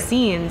behind the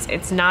scenes.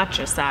 It's not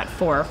just that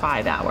 4 or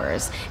 5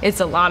 hours. It's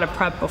a lot of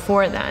prep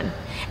before then.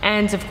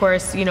 And of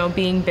course,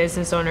 being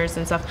business owners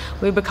and stuff,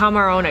 we become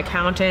our own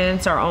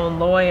accountants, our own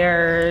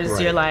lawyers.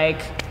 You're like,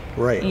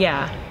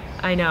 yeah.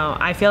 I know.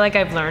 I feel like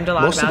I've learned a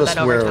lot about that over time. Most of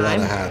us wear a lot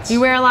of hats. You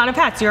wear a lot of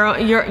hats. You're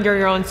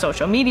your own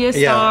social media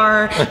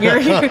star. You're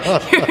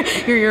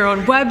your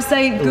own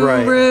website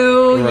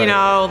guru.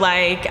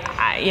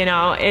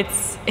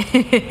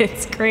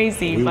 It's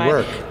crazy,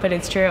 but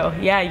it's true.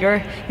 Yeah,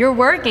 you're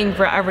working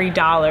for every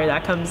dollar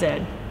that comes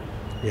in.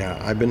 Yeah,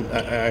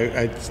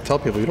 I tell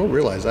people, you don't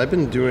realize I've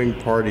been doing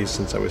parties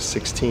since I was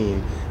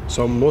 16.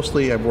 So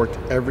mostly I've worked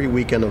every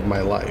weekend of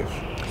my life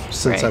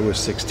since I was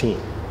 16.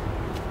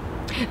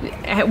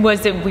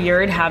 Was it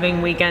weird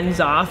having weekends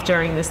off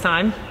during this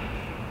time?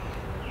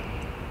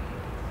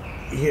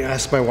 Yeah,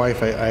 ask my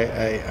wife.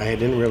 I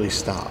didn't really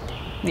stop.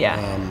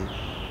 Yeah.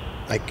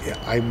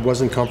 I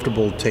wasn't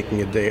comfortable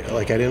taking a day.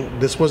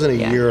 This wasn't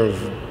a year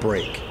of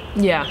break.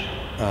 Yeah.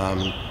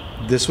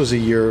 This was a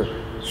year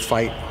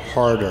fight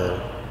harder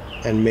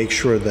and make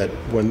sure that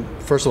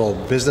first of all,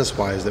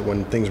 business-wise, that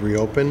when things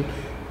reopen,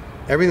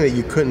 everything that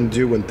you couldn't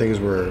do when things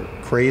were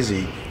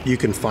crazy, you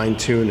can fine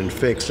tune and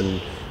fix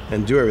and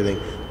do everything.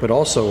 But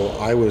also,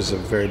 I was a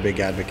very big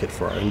advocate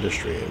for our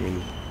industry. I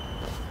mean,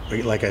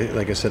 like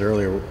I said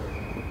earlier,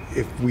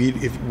 if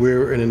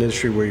we're in an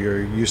industry where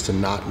you're used to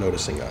not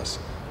noticing us,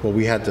 well,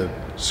 we had to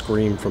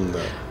scream from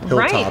the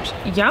hilltops.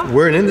 Right. Yeah.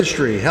 We're an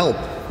industry, help.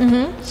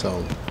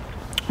 So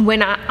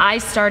when I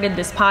started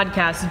this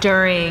podcast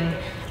during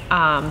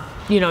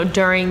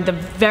during the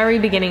very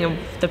beginning of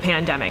the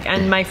pandemic,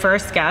 and my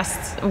first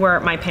guests were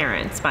my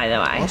parents, by the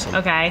way. Awesome.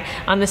 Okay,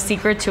 on The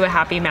Secret to a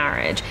Happy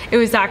Marriage. It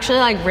was actually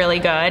like really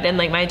good, and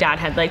like my dad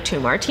had like 2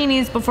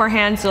 martinis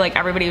beforehand, so like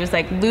everybody was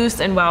like loose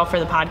and well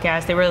for the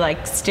podcast. They were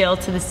like still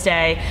to this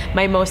day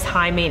my most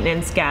high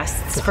maintenance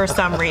guests for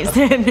some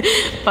reason.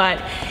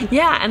 But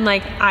yeah, and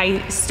like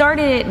I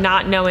started it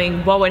not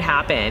knowing what would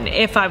happen,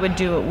 if I would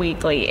do it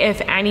weekly,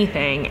 if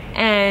anything,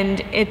 and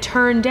it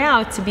turned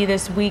out to be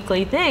this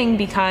weekly thing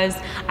because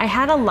I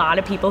had a lot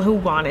of people who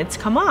wanted to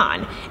come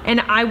on,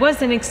 and I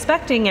wasn't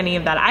expecting any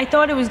of that. I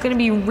thought it was going to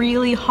be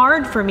really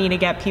hard for me to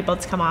get people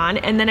to come on,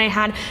 and then I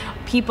had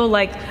people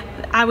like,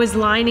 I was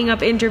lining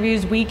up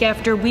interviews week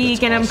after week.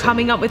 That's and awesome. I'm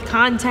coming up with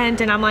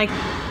content, and I'm like,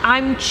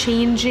 I'm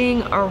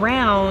changing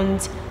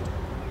around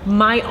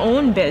my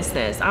own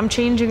business. I'm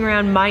changing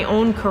around my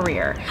own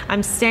career.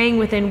 I'm staying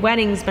within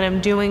weddings, but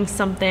I'm doing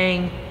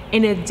something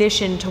in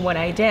addition to what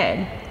I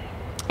did.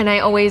 And I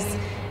always,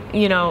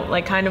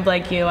 like kind of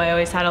like you, I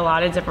always had a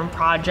lot of different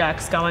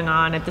projects going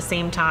on at the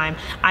same time.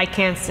 I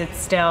can't sit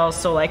still.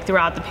 So like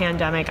throughout the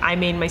pandemic, I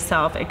made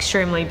myself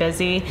extremely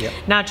busy,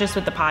 not just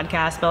with the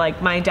podcast, but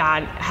like my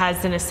dad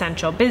has an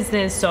essential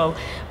business. So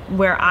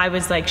where I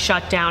was like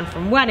shut down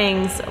from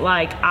weddings,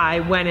 like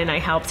I went and I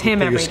helped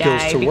him every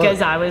day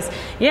because I was,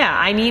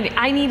 I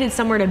needed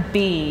somewhere to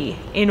be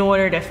in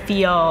order to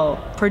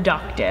feel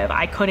productive.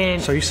 I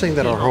couldn't. So are you saying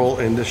that our whole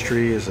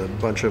industry is a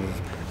bunch of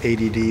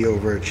ADD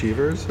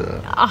overachievers?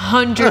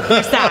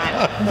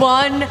 100%.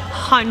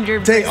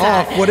 100%. Take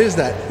off. What is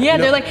that? Yeah,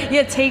 they're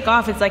like, take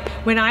off. It's like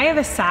when I have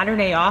a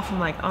Saturday off, I'm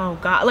like, oh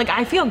God. Like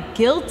I feel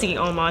guilty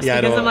almost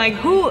because I'm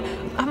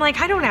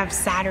like, I don't have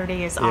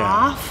Saturdays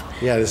off.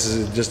 Yeah, it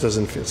just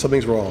doesn't feel,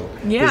 something's wrong.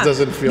 Yeah. This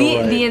doesn't feel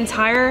right. The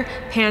entire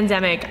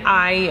pandemic,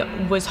 I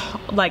was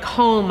like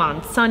home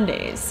on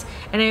Sundays.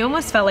 And I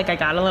almost felt like I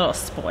got a little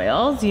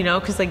spoiled,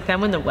 because like then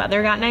when the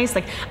weather got nice,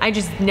 like I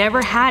just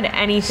never had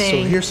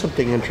anything. So here's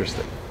something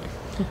interesting.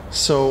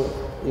 So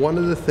one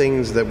of the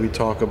things that we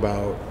talk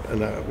about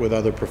with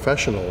other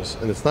professionals,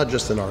 and it's not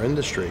just in our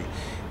industry,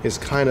 is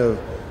kind of,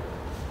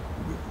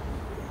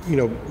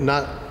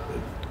 not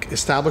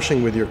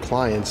establishing with your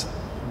clients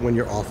when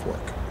you're off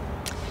work.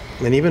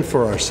 And even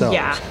for ourselves.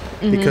 Yeah.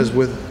 Because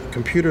with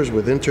computers,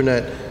 with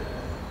internet,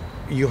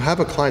 you have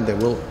a client that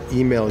will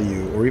email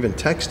you or even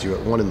text you at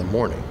 1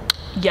 a.m.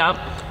 Yep.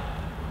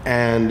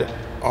 And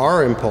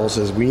our impulse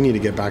is we need to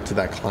get back to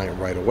that client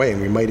right away,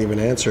 and we might even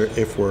answer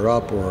if we're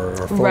up or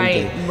our phone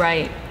thing.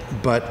 Right.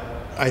 But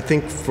I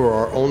think for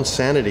our own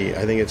sanity,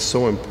 I think it's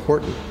so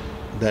important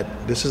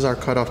that this is our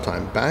cutoff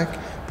time.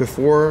 Back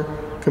before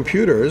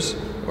computers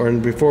or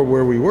before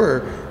where we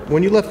were,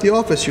 when you left the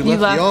office, you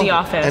left the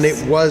office. And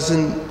it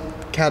wasn't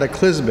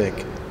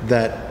cataclysmic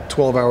that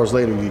 12 hours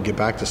later you get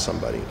back to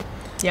somebody.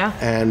 Yeah.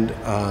 And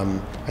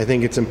I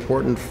think it's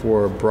important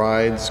for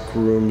brides,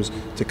 grooms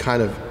to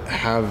kind of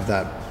have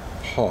that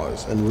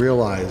pause and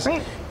realize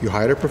you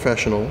hired a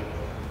professional,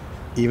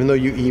 even though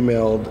you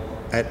emailed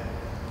at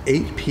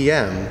 8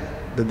 p.m.,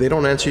 that they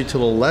don't answer you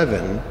till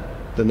 11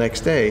 the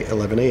next day,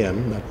 11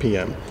 a.m., not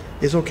p.m.,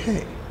 is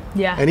okay.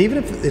 Yeah. And even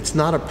if it's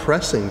not a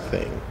pressing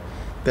thing,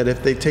 that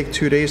if they take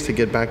 2 days to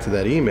get back to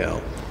that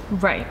email,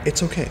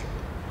 it's okay.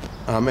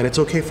 And it's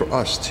okay for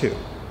us too.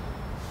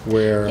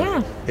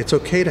 Where it's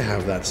okay to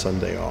have that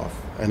Sunday off,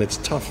 and it's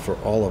tough for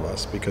all of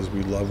us because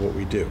we love what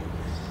we do,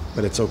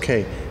 but it's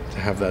okay to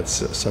have that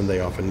Sunday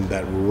off and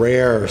that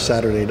rare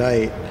Saturday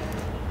night,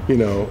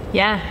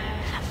 Yeah,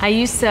 I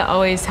used to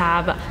always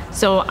have.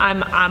 So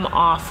I'm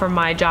off from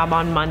my job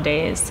on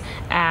Mondays,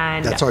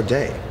 and that's our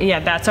day.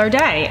 Yeah, that's our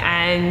day,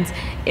 and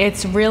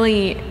it's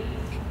really.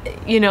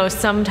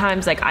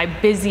 Sometimes like I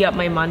busy up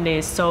my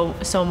Mondays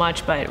so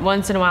much, but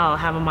once in a while I'll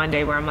have a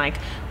Monday where I'm like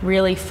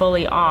really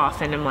fully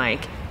off, and I'm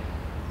like,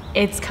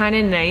 it's kind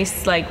of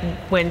nice, like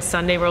when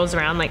Sunday rolls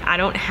around, like I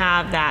don't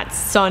have that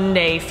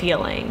Sunday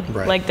feeling,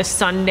 like the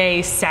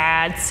Sunday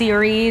sad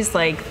series,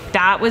 like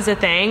that was a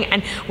thing.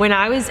 And when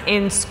I was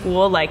in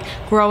school, like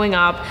growing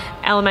up,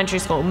 elementary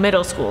school,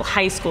 middle school,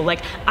 high school,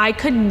 like I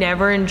could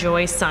never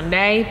enjoy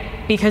Sunday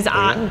because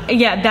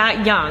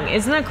that young,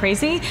 isn't that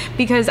crazy?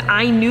 Because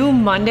I knew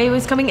Monday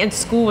was coming and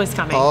school was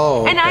coming.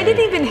 And I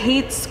didn't even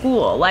hate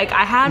school. Like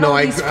I had all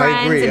these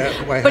friends, I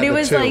agree. But it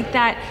was like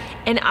that.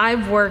 And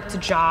I've worked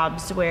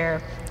jobs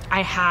where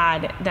I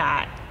had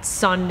that the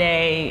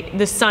Sunday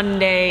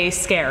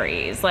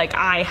scaries. Like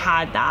I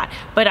had that,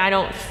 but I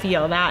don't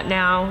feel that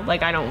now.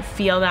 Like I don't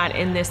feel that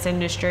in this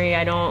industry.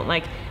 I don't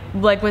like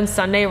when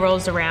Sunday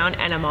rolls around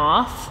and I'm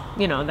off,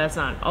 that's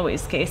not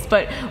always the case,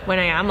 but when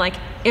I am, like,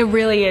 it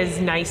really is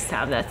nice to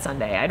have that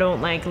Sunday. I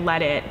don't like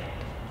let it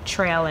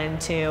trail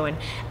into. And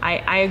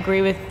I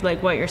agree with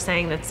like what you're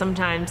saying, that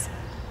sometimes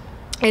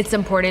it's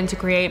important to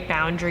create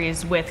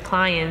boundaries with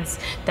clients,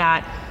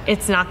 that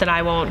it's not that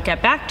I won't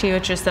get back to you,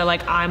 it's just that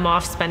like I'm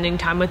off spending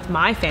time with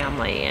my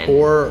family. And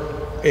or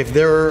if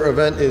their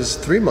event is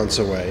 3 months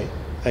away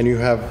and you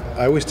have,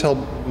 I always tell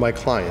my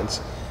clients,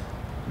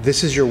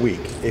 this is your week.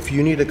 If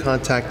you need to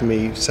contact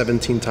me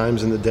 17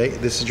 times in the day,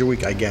 this is your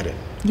week, I get it.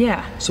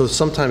 Yeah. So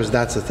sometimes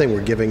that's the thing,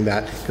 we're giving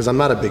that, because I'm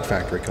not a big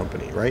factory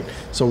company, right?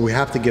 So we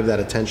have to give that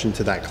attention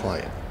to that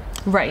client.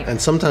 Right. And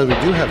sometimes we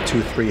do have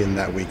 2, 3 in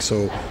that week.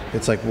 So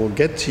it's like, we'll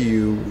get to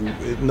you,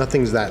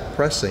 nothing's that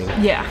pressing.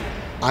 Yeah.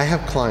 I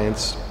have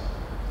clients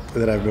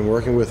that I've been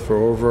working with for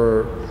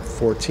over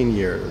 14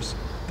 years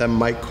that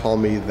might call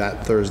me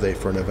that Thursday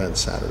for an event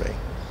Saturday.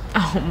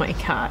 Oh my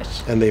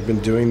gosh. And they've been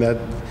doing that.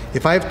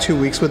 If I have 2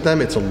 weeks with them,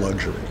 it's a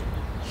luxury.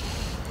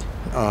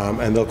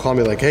 And they'll call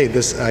me like, hey,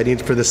 this I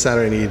need for this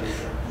Saturday.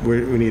 We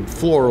need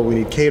floral, we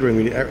need catering,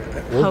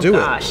 we'll do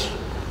it.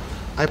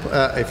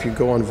 If you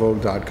go on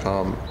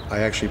Vogue.com, I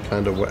actually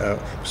planned it was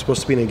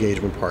supposed to be an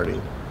engagement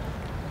party,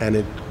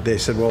 and they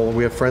said, well,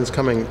 we have friends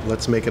coming,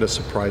 let's make it a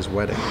surprise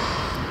wedding.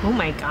 Oh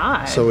my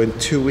God. So in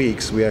 2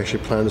 weeks, we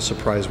actually planned a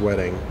surprise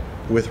wedding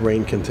with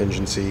rain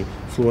contingency,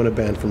 flew in a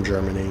band from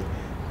Germany,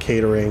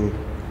 catering,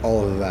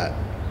 all of that.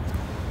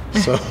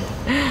 So,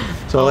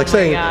 oh like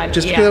saying, God.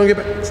 just because I don't get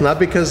back, it's not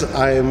because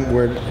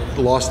we're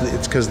lost.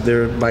 It's because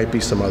there might be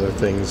some other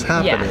things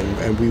happening,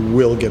 and we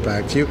will get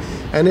back to you.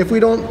 And if we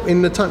don't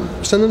in the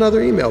time, send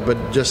another email.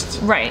 But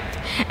just right.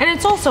 And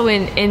it's also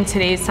in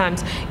today's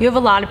times, you have a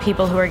lot of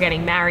people who are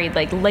getting married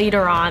like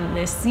later on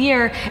this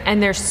year, and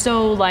they're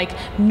so like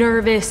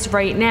nervous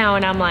right now.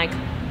 And I'm like,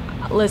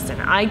 listen,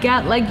 I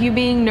get like you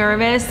being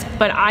nervous,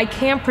 but I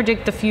can't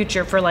predict the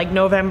future for like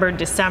November,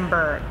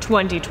 December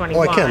 2021.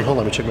 Oh, I can. Hold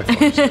on, let me check my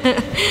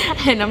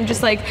phone. And I'm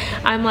just like,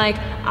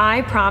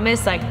 I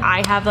promise, like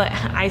I have like,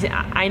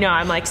 I know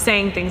I'm like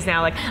saying things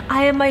now, like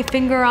I have my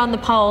finger on the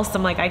pulse.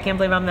 I'm like, I can't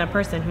believe I'm that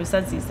person who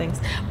says these things,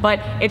 but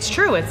it's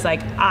true. It's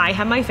like, I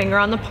have my finger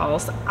on the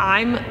pulse.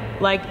 I'm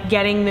like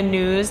getting the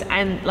news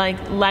and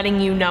like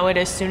letting you know it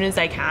as soon as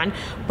I can.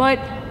 But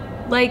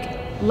like,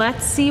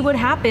 let's see what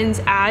happens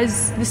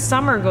as the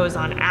summer goes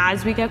on,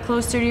 as we get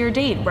closer to your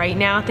date. Right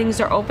now, things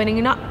are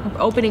opening up.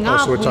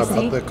 So we're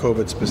talking about the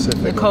COVID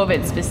specific. The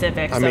COVID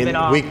specifics of it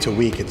all. Week to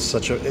week, this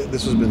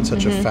has been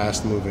such a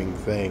fast-moving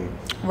thing.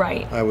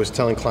 Right. I was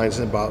telling clients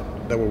that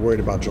were worried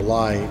about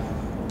July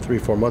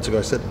 3-4 months ago.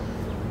 I said,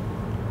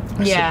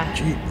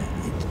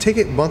 take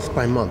it month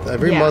by month.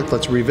 Every month,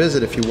 let's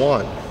revisit if you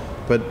want.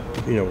 But,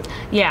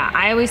 Yeah,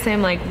 I always say,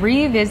 I'm like,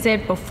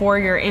 revisit before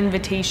your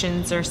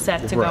invitations are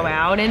set to go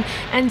out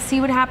and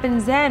see what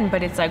happens then.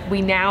 But it's like,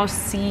 we now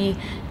see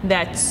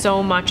that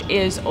so much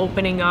is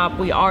opening up.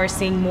 We are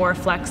seeing more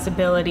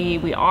flexibility.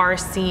 We are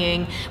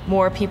seeing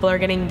more people are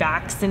getting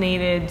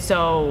vaccinated.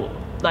 So,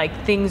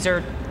 like, things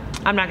are,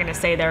 I'm not going to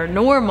say they're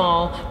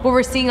normal, but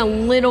we're seeing a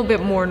little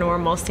bit more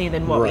normalcy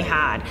than what we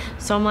had.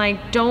 So I'm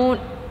like, don't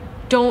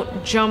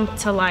jump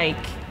to, like,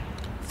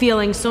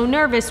 feeling so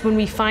nervous when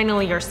we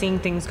finally are seeing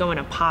things go in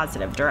a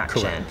positive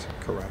direction.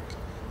 Correct.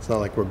 It's not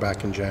like we're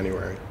back in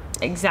January.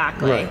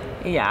 Exactly. Right.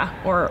 Yeah.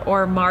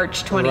 Or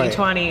March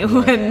 2020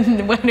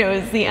 when it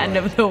was the end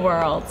of the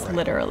world,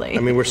 literally.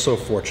 I mean, we're so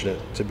fortunate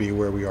to be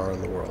where we are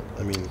in the world.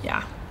 I mean,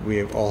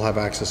 we all have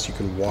access. You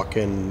can walk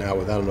in now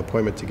without an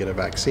appointment to get a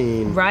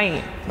vaccine.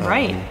 Right.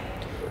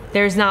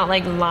 There's not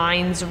like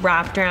lines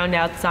wrapped around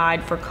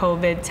outside for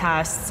COVID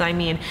tests. I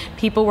mean,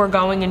 people were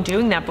going and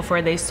doing that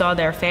before they saw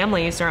their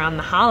families around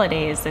the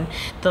holidays, and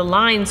the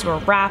lines were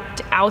wrapped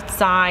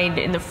outside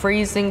in the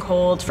freezing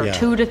cold for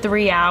 2 to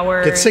 3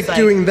 hours. Get sick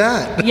doing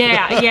that.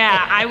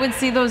 Yeah. I would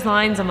see those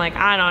lines. I'm like,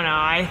 I don't know.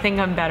 I think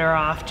I'm better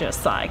off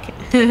just like,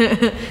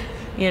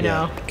 you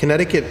know.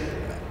 Connecticut,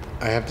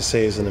 I have to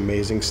say, is an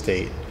amazing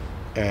state,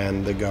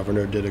 and the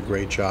governor did a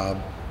great job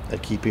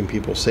at keeping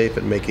people safe,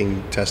 at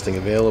making testing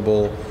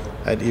available,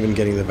 at even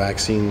getting the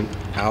vaccine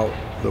out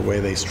the way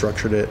they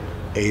structured it,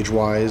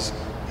 age-wise.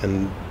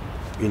 And,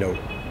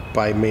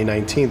 by May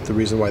 19th, the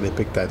reason why they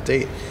picked that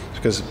date is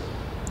because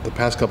the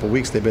past couple of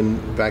weeks, they've been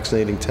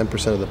vaccinating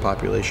 10% of the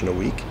population a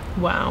week.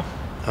 Wow.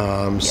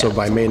 So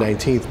by May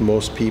 19th,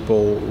 most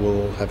people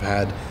will have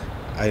had,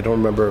 I don't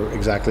remember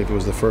exactly if it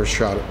was the first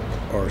shot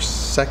or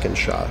second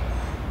shot,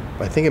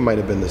 but I think it might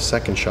have been the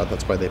second shot.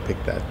 That's why they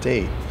picked that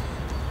date.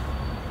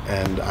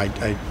 And I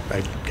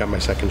got my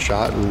second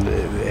shot, and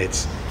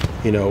it's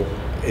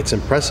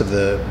impressive.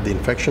 The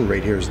infection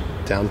rate here is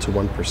down to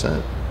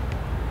 1%.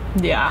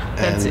 Yeah,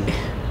 that's and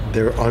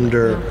they're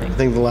under. I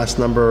think the last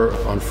number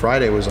on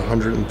Friday was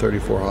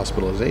 134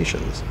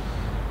 hospitalizations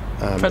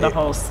for the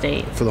whole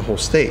state. For the whole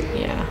state.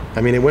 Yeah.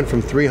 I mean, it went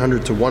from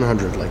 300 to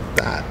 100 like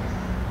that.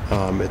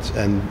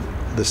 And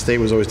the state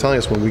was always telling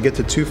us, when we get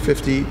to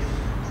 250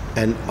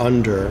 and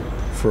under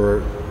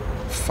for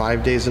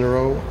 5 days in a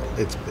row,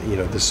 it's,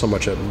 there's so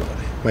much, it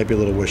might be a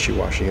little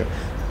wishy-washy here.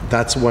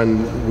 That's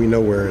when we know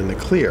we're in the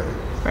clear.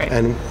 Right.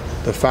 And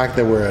the fact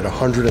that we're at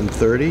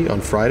 130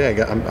 on Friday,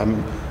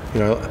 You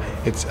know,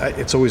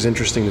 it's always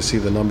interesting to see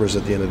the numbers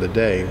at the end of the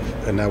day,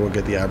 and now we'll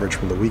get the average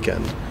from the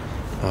weekend.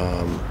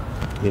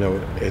 You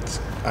know,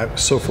 I'm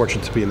so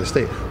fortunate to be in the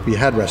state. We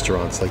had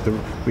restaurants, like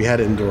we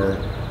had indoor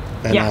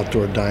and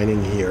outdoor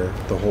dining here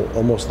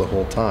almost the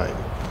whole time.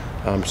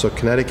 So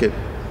Connecticut,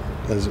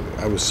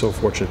 I was so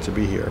fortunate to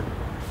be here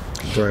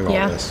during all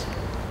this.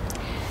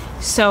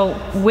 So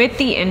with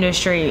the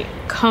industry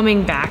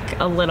coming back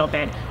a little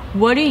bit,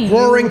 what do you...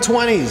 Roaring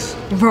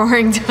 20s.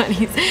 Roaring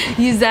 20s.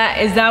 Is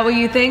that what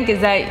you think? Is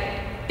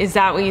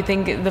that what you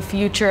think the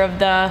future of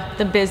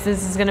the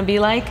business is going to be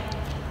like?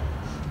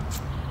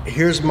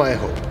 Here's my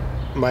hope.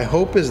 My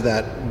hope is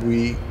that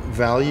we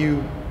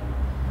value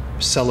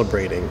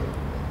celebrating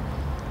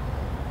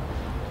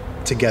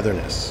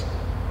togetherness,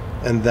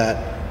 and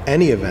that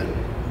any event,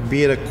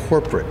 be it a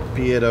corporate,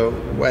 be it a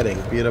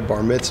wedding, be it a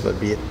bar mitzvah,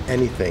 be it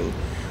anything,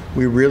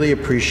 we really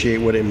appreciate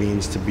what it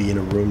means to be in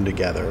a room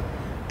together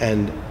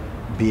and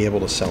be able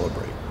to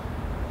celebrate.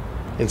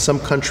 In some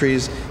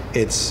countries,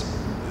 it's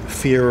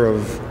fear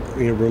of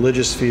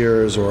religious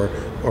fears or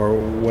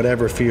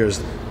whatever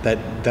fears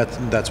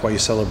that's why you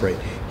celebrate.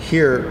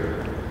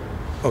 Here,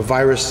 a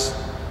virus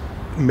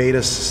made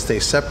us stay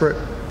separate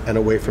and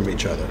away from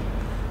each other.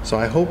 So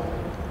I hope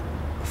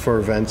for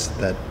events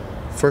that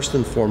first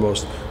and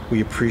foremost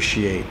we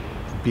appreciate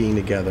being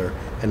together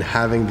and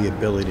having the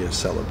ability to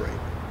celebrate.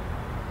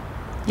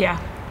 Yeah.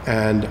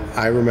 And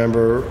I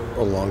remember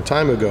a long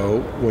time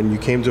ago when you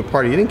came to a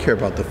party, you didn't care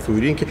about the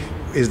food. You didn't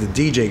care, is the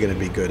DJ going to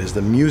be good? Is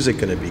the music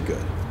going to be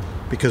good?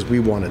 Because we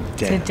want to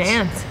dance. To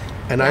dance.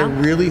 And I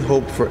really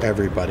hope for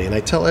everybody, and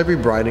I tell every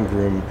bride and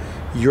groom,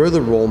 you're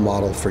the role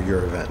model for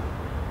your event.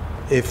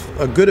 If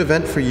a good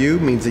event for you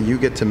means that you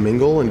get to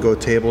mingle and go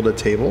table to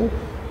table,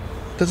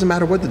 it doesn't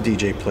matter what the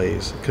DJ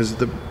plays, because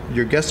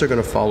your guests are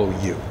going to follow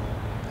you.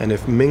 And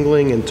if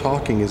mingling and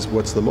talking is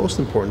what's the most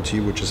important to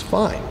you, which is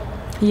fine,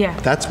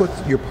 that's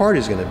what your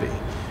party's going to be.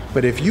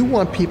 But if you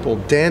want people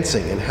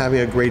dancing and having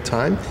a great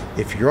time,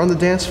 if you're on the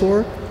dance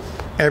floor,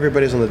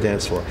 everybody's on the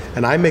dance floor.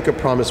 And I make a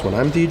promise when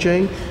I'm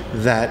DJing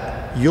that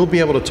you'll be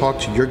able to talk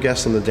to your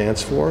guests on the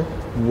dance floor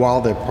while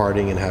they're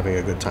partying and having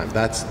a good time.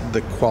 That's the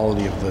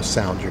quality of the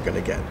sound you're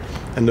going to get.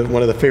 And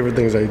one of the favorite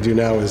things I do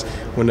now is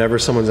whenever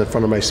someone's in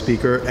front of my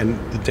speaker and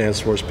the dance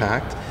floor is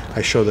packed,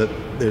 I show that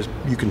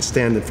you can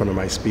stand in front of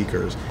my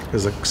speakers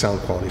because the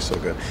sound quality is so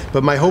good.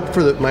 But my hope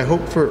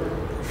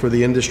for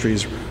the industry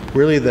is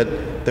really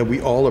that we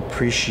all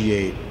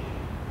appreciate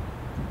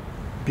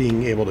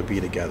being able to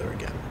be together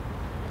again.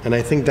 And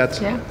I think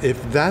that's,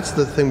 if that's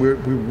the thing,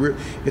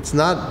 it's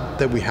not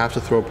that we have to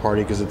throw a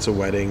party because it's a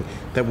wedding,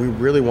 that we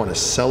really want to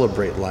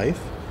celebrate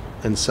life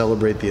and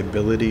celebrate the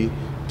ability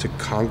to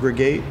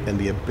congregate and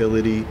the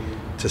ability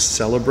to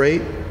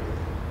celebrate,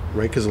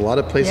 right? Because a lot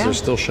of places are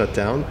still shut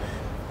down.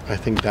 I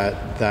think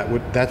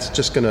that's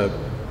just going to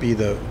be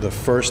the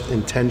first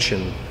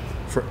intention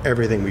for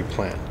everything we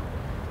plan.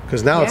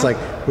 Because now it's like,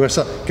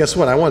 guess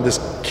what? I want this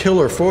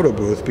killer photo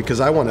booth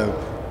because I want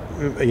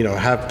to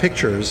have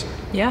pictures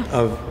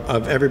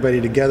of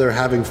everybody together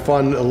having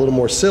fun, a little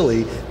more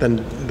silly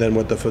than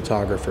what the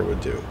photographer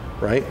would do,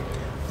 right?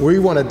 We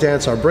want to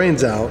dance our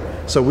brains out,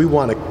 so we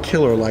want a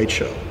killer light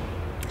show.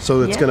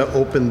 So it's going to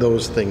open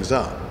those things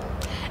up.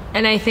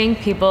 And I think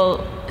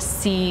people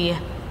see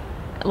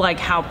like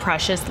how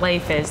precious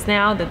life is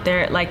now, that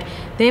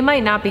they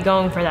might not be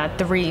going for that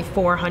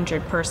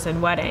 300-400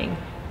 person wedding,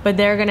 but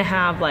they're going to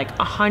have like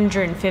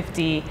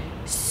 150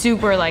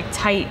 super like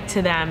tight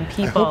to them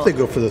people. I hope they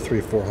go for the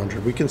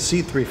 300-400. We can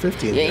see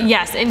 350 in there.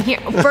 Yes, and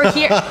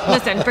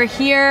listen, for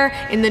here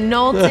in the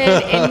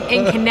Knowlton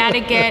in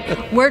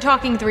Connecticut, we're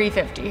talking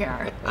 350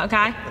 here,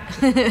 okay?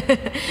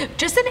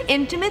 Just an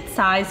intimate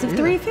size of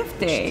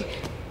 350.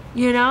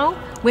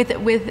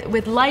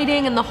 With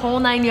lighting and the whole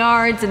 9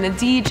 yards and the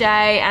DJ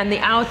and the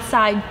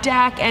outside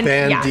deck and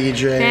band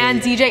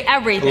DJ,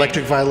 everything.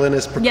 Electric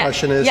violinist,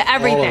 percussionist,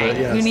 everything. All of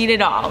it, You need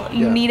it all.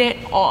 You need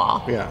it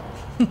all. Yeah.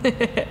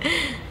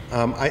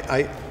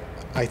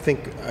 I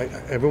think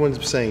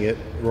everyone's saying it,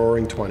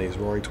 roaring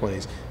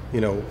 20s,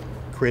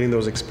 creating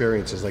those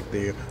experiences like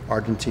the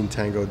Argentine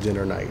tango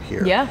dinner night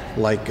here,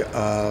 like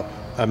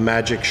a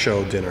magic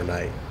show dinner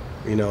night,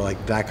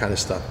 like that kind of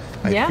stuff.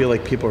 I feel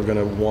like people are going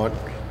to want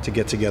to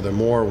get together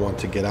more, want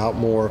to get out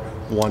more,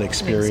 want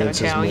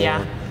experiences more.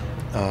 Yeah.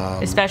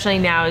 Especially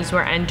now as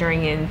we're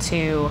entering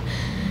into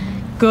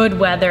good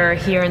weather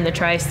here in the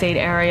tri-state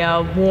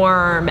area,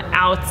 warm,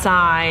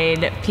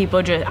 outside.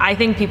 I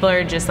think people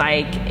are just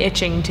like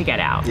itching to get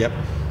out. Yep.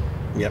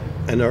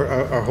 And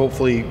are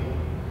hopefully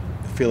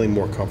feeling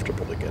more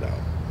comfortable to get out.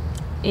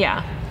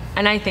 Yeah,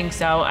 and I think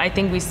so. I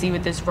think we see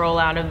with this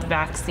rollout of the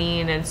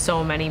vaccine and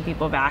so many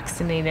people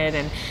vaccinated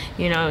and,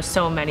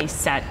 so many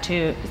set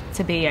to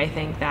be, I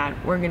think that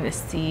we're going to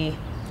see.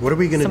 What are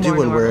we going to do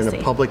when we're in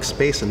a public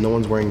space and no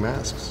one's wearing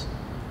masks?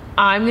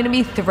 I'm going to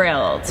be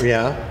thrilled.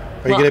 Yeah?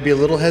 Are you going to be a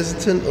little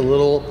hesitant,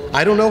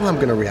 I don't know how I'm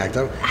going to react.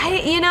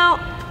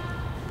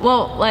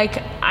 Well,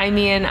 like, I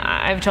mean,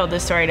 I've told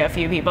this story to a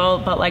few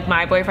people, but like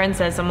my boyfriend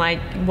says I'm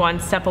like one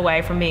step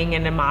away from being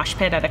in a mosh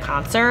pit at a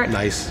concert.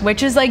 Nice.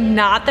 Which is like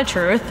not the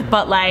truth,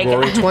 but like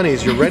Roaring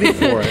 20s, you're ready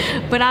for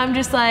it. But I'm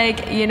just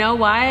like, you know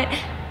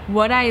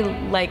what I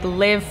like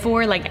live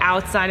for, like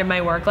outside of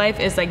my work life,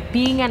 is like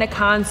being at a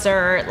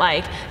concert,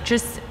 like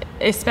just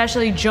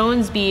especially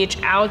Jones Beach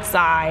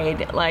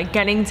outside, like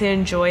getting to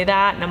enjoy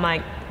that. And I'm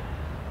like,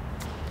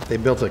 they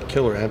built a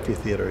killer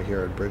amphitheater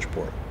here at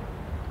Bridgeport,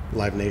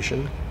 Live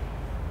Nation.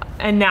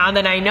 And now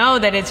that I know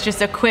that it's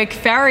just a quick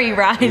ferry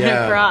ride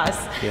across.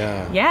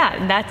 Yeah,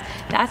 and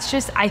that's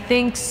just, I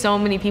think so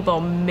many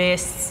people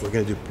miss. We're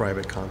gonna do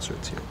private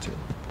concerts here too.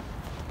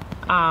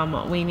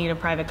 We need a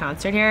private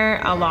concert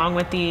here, along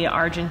with the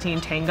Argentine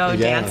Tango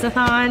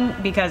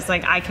Dance-a-thon, because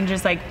like I can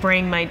just like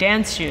bring my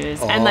dance shoes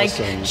and like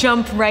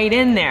jump right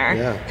in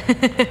there.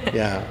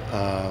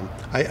 Yeah.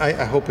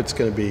 I hope it's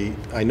gonna be,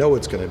 I know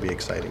it's gonna be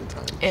exciting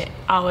times.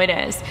 It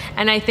is.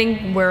 And I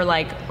think we're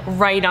like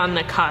right on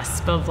the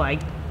cusp of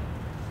like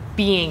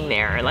being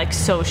there like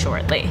so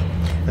shortly.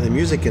 And the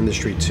music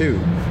industry too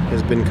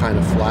has been kind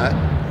of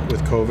flat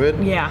with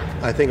COVID. Yeah.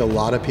 I think a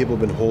lot of people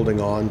have been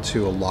holding on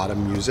to a lot of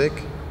music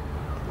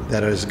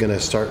that is going to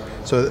start,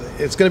 so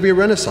it's going to be a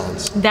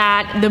renaissance.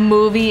 That the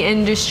movie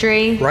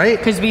industry, right?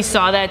 Because we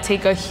saw that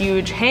take a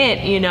huge hit,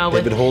 you know.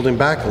 They've been holding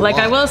back a lot. Like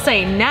I will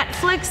say,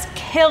 Netflix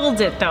killed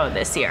it though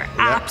this year. Yep.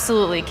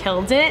 Absolutely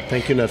killed it.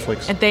 Thank you,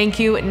 Netflix. And thank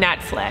you,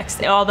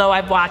 Netflix. Although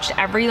I've watched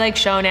every like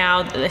show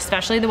now,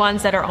 especially the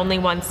ones that are only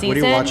one season. What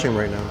are you watching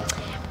right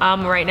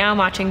now? Right now I'm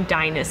watching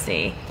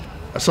Dynasty.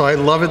 So I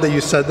love it that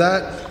you said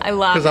that. I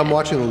love it. Because I'm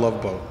watching The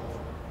Love Boat.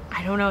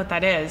 I don't know what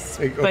that is.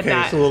 Okay, but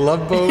so The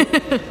Love Boat,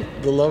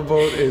 The Love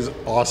Boat is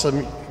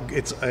awesome.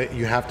 It's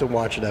you have to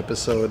watch an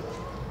episode.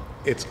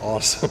 It's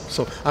awesome.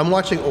 So I'm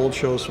watching old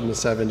shows from the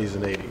 70s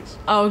and 80s.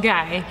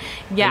 Okay,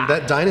 yeah. And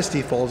that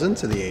Dynasty falls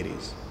into the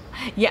 80s.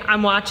 Yeah,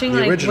 I'm watching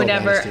The like original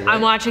whatever. Dynasty, right?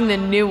 I'm watching the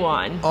new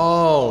one.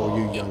 Oh,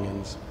 you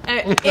youngins.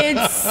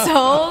 It's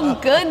so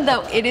good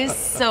though. It is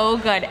so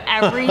good.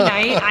 Every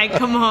night I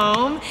come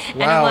home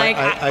and I'm like,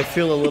 I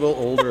feel a little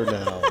older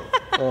now.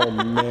 Oh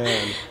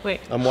man. Wait,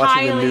 I'm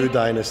watching the new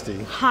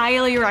Dynasty.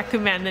 Highly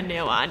recommend the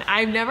new one.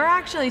 I've never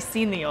actually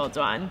seen the old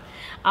one.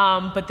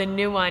 But the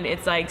new one,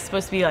 it's like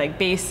supposed to be like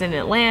based in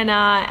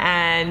Atlanta,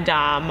 and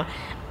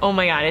oh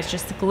my god, it's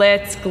just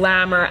glitz,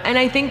 glamour, and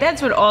I think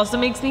that's what also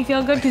makes me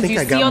feel good, because you see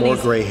all these. I got more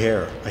gray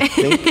hair. I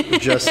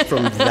think just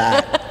from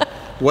that.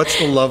 What's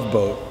The Love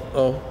Boat?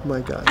 Oh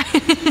my god.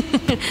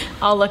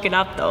 I'll look it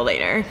up though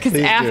later, because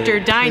after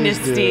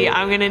Dynasty,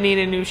 I'm gonna need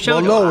a new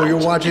show. Well, no, you're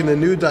watching the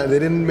new Dynasty. They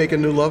didn't make a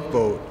new Love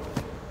Boat.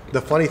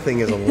 The funny thing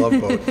is, a Love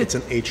Boat, it's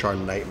an HR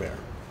nightmare.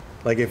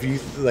 Like if you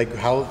like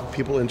how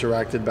people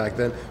interacted back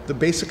then,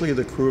 basically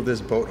the crew of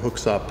this boat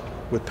hooks up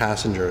with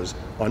passengers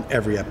on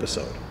every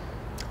episode.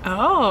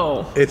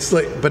 Oh. It's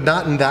like, but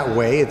not in that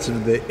way. It's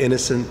the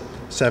innocent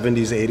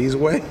 70s, 80s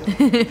way.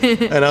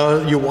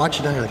 And you watch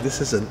it now, you're like,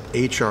 this is an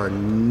HR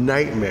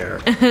nightmare.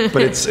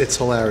 But it's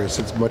hilarious.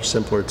 It's much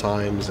simpler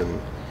times,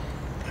 and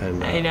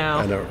I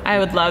know. I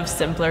would love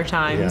simpler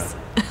times.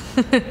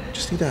 Yeah.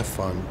 Just need to have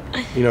fun.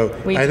 You know,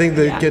 I think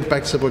the get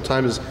back to simpler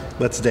times is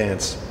let's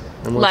dance.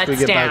 And once we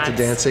get back to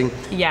dancing,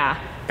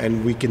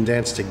 and we can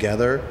dance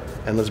together,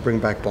 and let's bring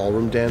back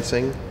ballroom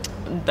dancing.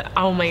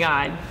 Oh my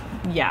God,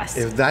 yes.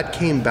 If that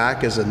came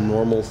back as a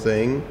normal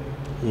thing,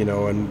 you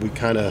know, and we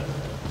kind of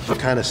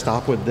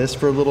stop with this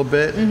for a little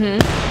bit.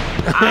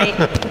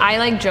 I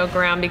like joke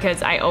around,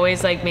 because I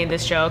always like made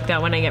this joke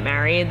that when I get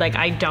married, like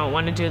I don't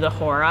want to do the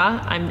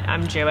hora.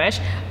 I'm Jewish.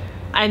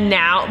 And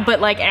now, but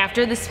like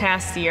after this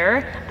past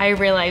year, I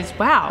realized,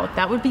 wow,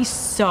 that would be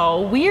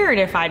so weird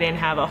if I didn't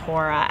have a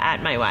hora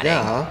at my wedding.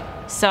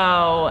 Yeah.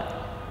 So,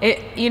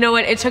 you know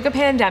what? It took a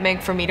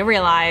pandemic for me to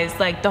realize,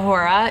 like, the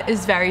hora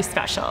is very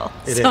special.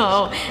 It is.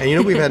 And you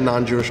know, we've had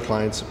non-Jewish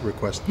clients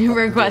request to do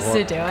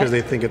it because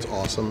they think it's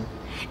awesome.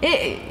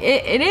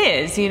 It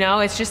is, you know,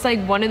 it's just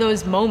like one of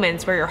those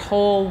moments where your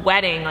whole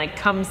wedding like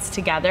comes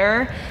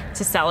together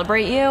to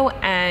celebrate you.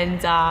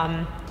 And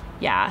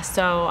yeah,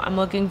 so I'm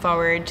looking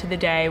forward to the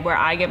day where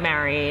I get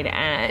married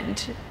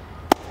and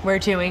we're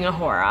doing a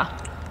hora.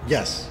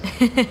 Yes.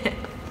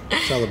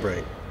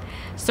 Celebrate.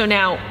 So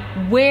now,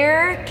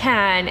 where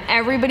can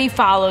everybody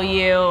follow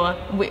you,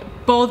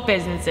 both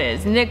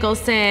businesses,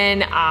 Nicholson,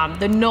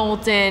 the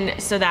Knowlton,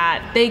 so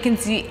that they can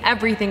see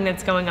everything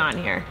that's going on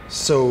here?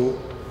 So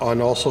on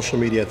all social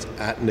media, it's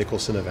at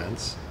Nicholson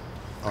Events.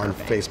 On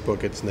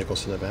Facebook, it's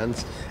Nicholson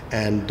Events.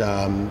 And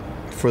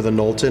for the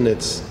Knowlton,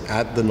 it's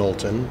at the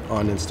Knowlton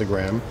on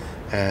Instagram.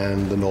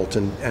 And the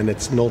Knowlton, and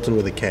it's Knowlton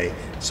with a K.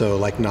 So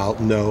like know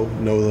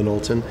the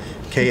Knowlton.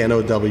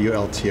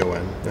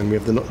 Knowlton. And we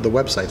have the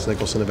websites,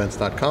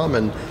 nicholsonevents.com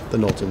and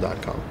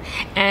theknowlton.com.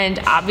 And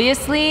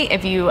obviously,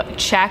 if you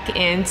check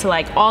into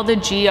like all the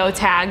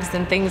geotags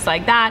and things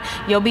like that,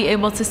 you'll be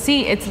able to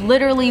see it's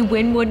literally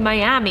Wynwood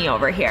Miami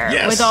over here.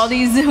 Yes.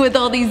 with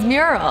all these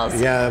murals.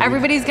 Yeah,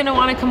 everybody's gonna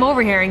want to come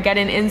over here and get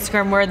an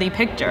Instagram-worthy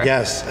picture.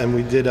 Yes, and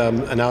we did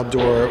an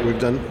outdoor. We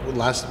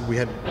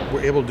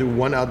were able to do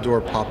one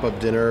outdoor pop-up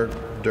dinner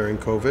during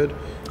COVID.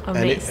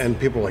 And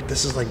people were like,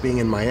 this is like being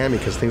in Miami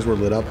because things were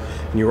lit up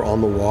and you were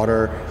on the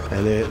water,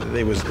 and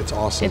it's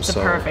awesome. It's a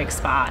perfect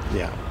spot.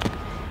 Yeah.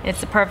 It's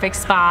the perfect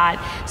spot.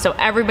 So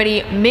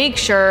everybody make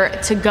sure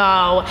to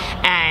go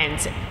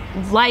and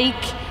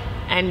like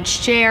and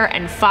share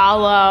and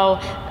follow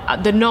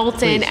the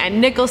Knowlton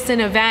and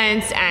Nicholson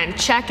Events, and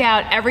check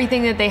out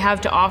everything that they have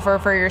to offer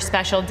for your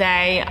special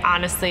day.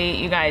 Honestly,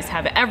 you guys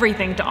have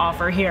everything to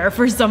offer here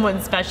for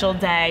someone's special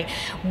day.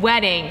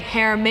 Wedding,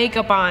 hair,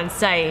 makeup on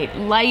site,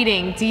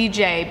 lighting,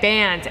 DJ,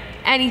 band,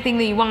 anything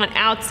that you want.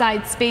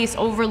 Outside space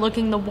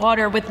overlooking the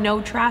water with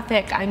no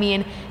traffic. I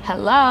mean,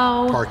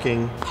 hello.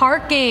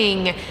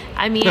 Parking.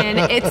 I mean,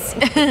 it's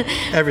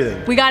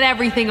everything. We got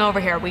everything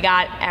over here. We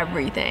got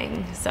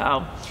everything.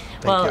 So,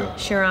 well,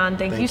 Shiran,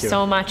 thank you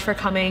so much for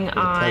coming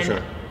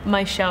on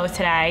my show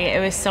today. It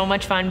was so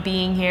much fun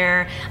being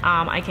here.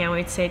 I can't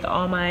wait to take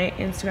all my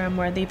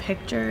Instagram-worthy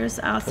pictures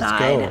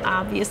outside.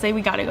 Obviously,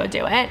 we got to go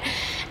do it.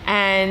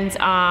 And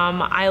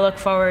I look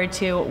forward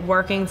to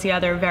working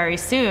together very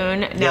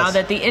soon now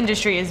that the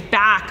industry is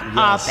back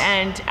up,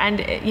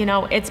 and you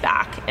know, it's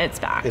back. It's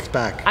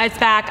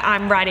back.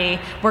 I'm ready.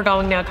 We're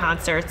going to a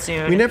concert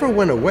soon. We never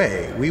went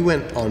away. We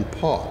went on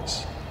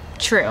pause.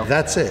 True.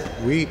 That's it.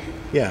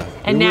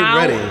 And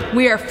now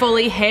we are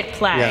fully hit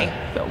play.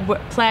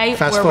 Play,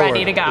 we're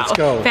ready to go. Let's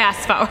go.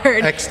 Fast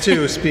forward.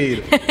 X2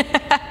 speed.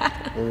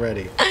 We're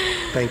ready.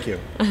 Thank you.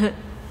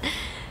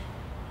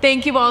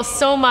 Thank you all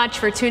so much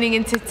for tuning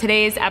into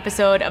today's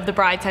episode of the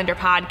Bridetender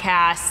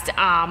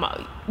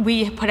podcast.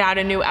 We put out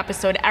a new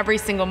episode every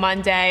single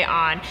Monday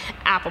on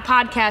Apple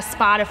Podcasts,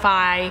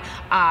 Spotify,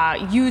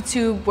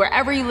 YouTube,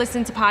 wherever you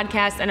listen to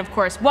podcasts, and of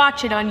course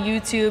watch it on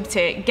YouTube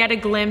to get a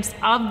glimpse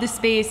of the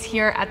space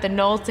here at the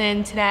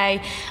Knowlton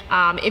today.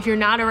 If you're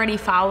not already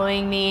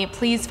following me,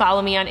 please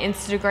follow me on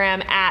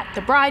Instagram at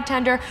the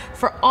Bridetender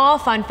for all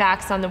fun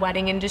facts on the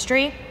wedding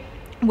industry,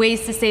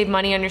 ways to save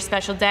money on your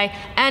special day,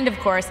 and of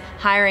course,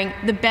 hiring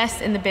the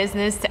best in the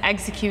business to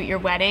execute your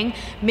wedding.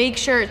 Make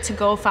sure to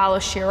go follow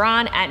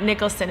Shiran at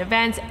Nicholson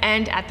Events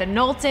and at the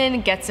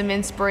Knowlton. Get some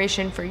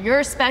inspiration for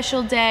your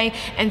special day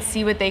and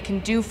see what they can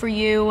do for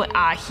you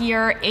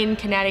here in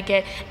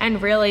Connecticut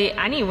and really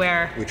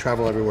anywhere. We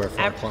travel everywhere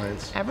for our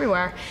clients.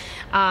 Everywhere.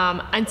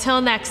 Until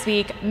next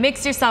week,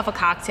 mix yourself a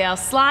cocktail,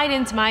 slide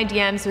into my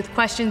DMs with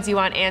questions you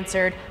want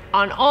answered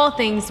on all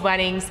things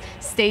weddings.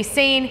 Stay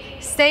sane,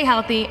 stay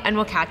healthy, and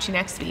we'll catch you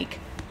next week.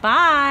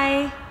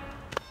 Bye.